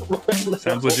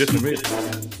 Sounds legit to me.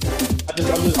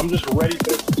 I'm just ready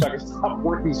so I can stop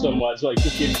working so much, like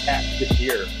just getting past this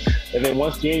year. And then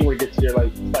once January gets here, back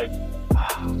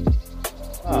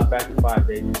in 5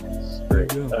 days.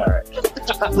 Great. All right.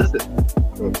 Listen.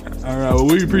 All right. Well,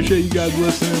 we appreciate you guys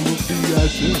listening. We'll see you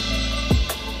guys soon.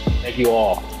 Thank you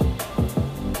all.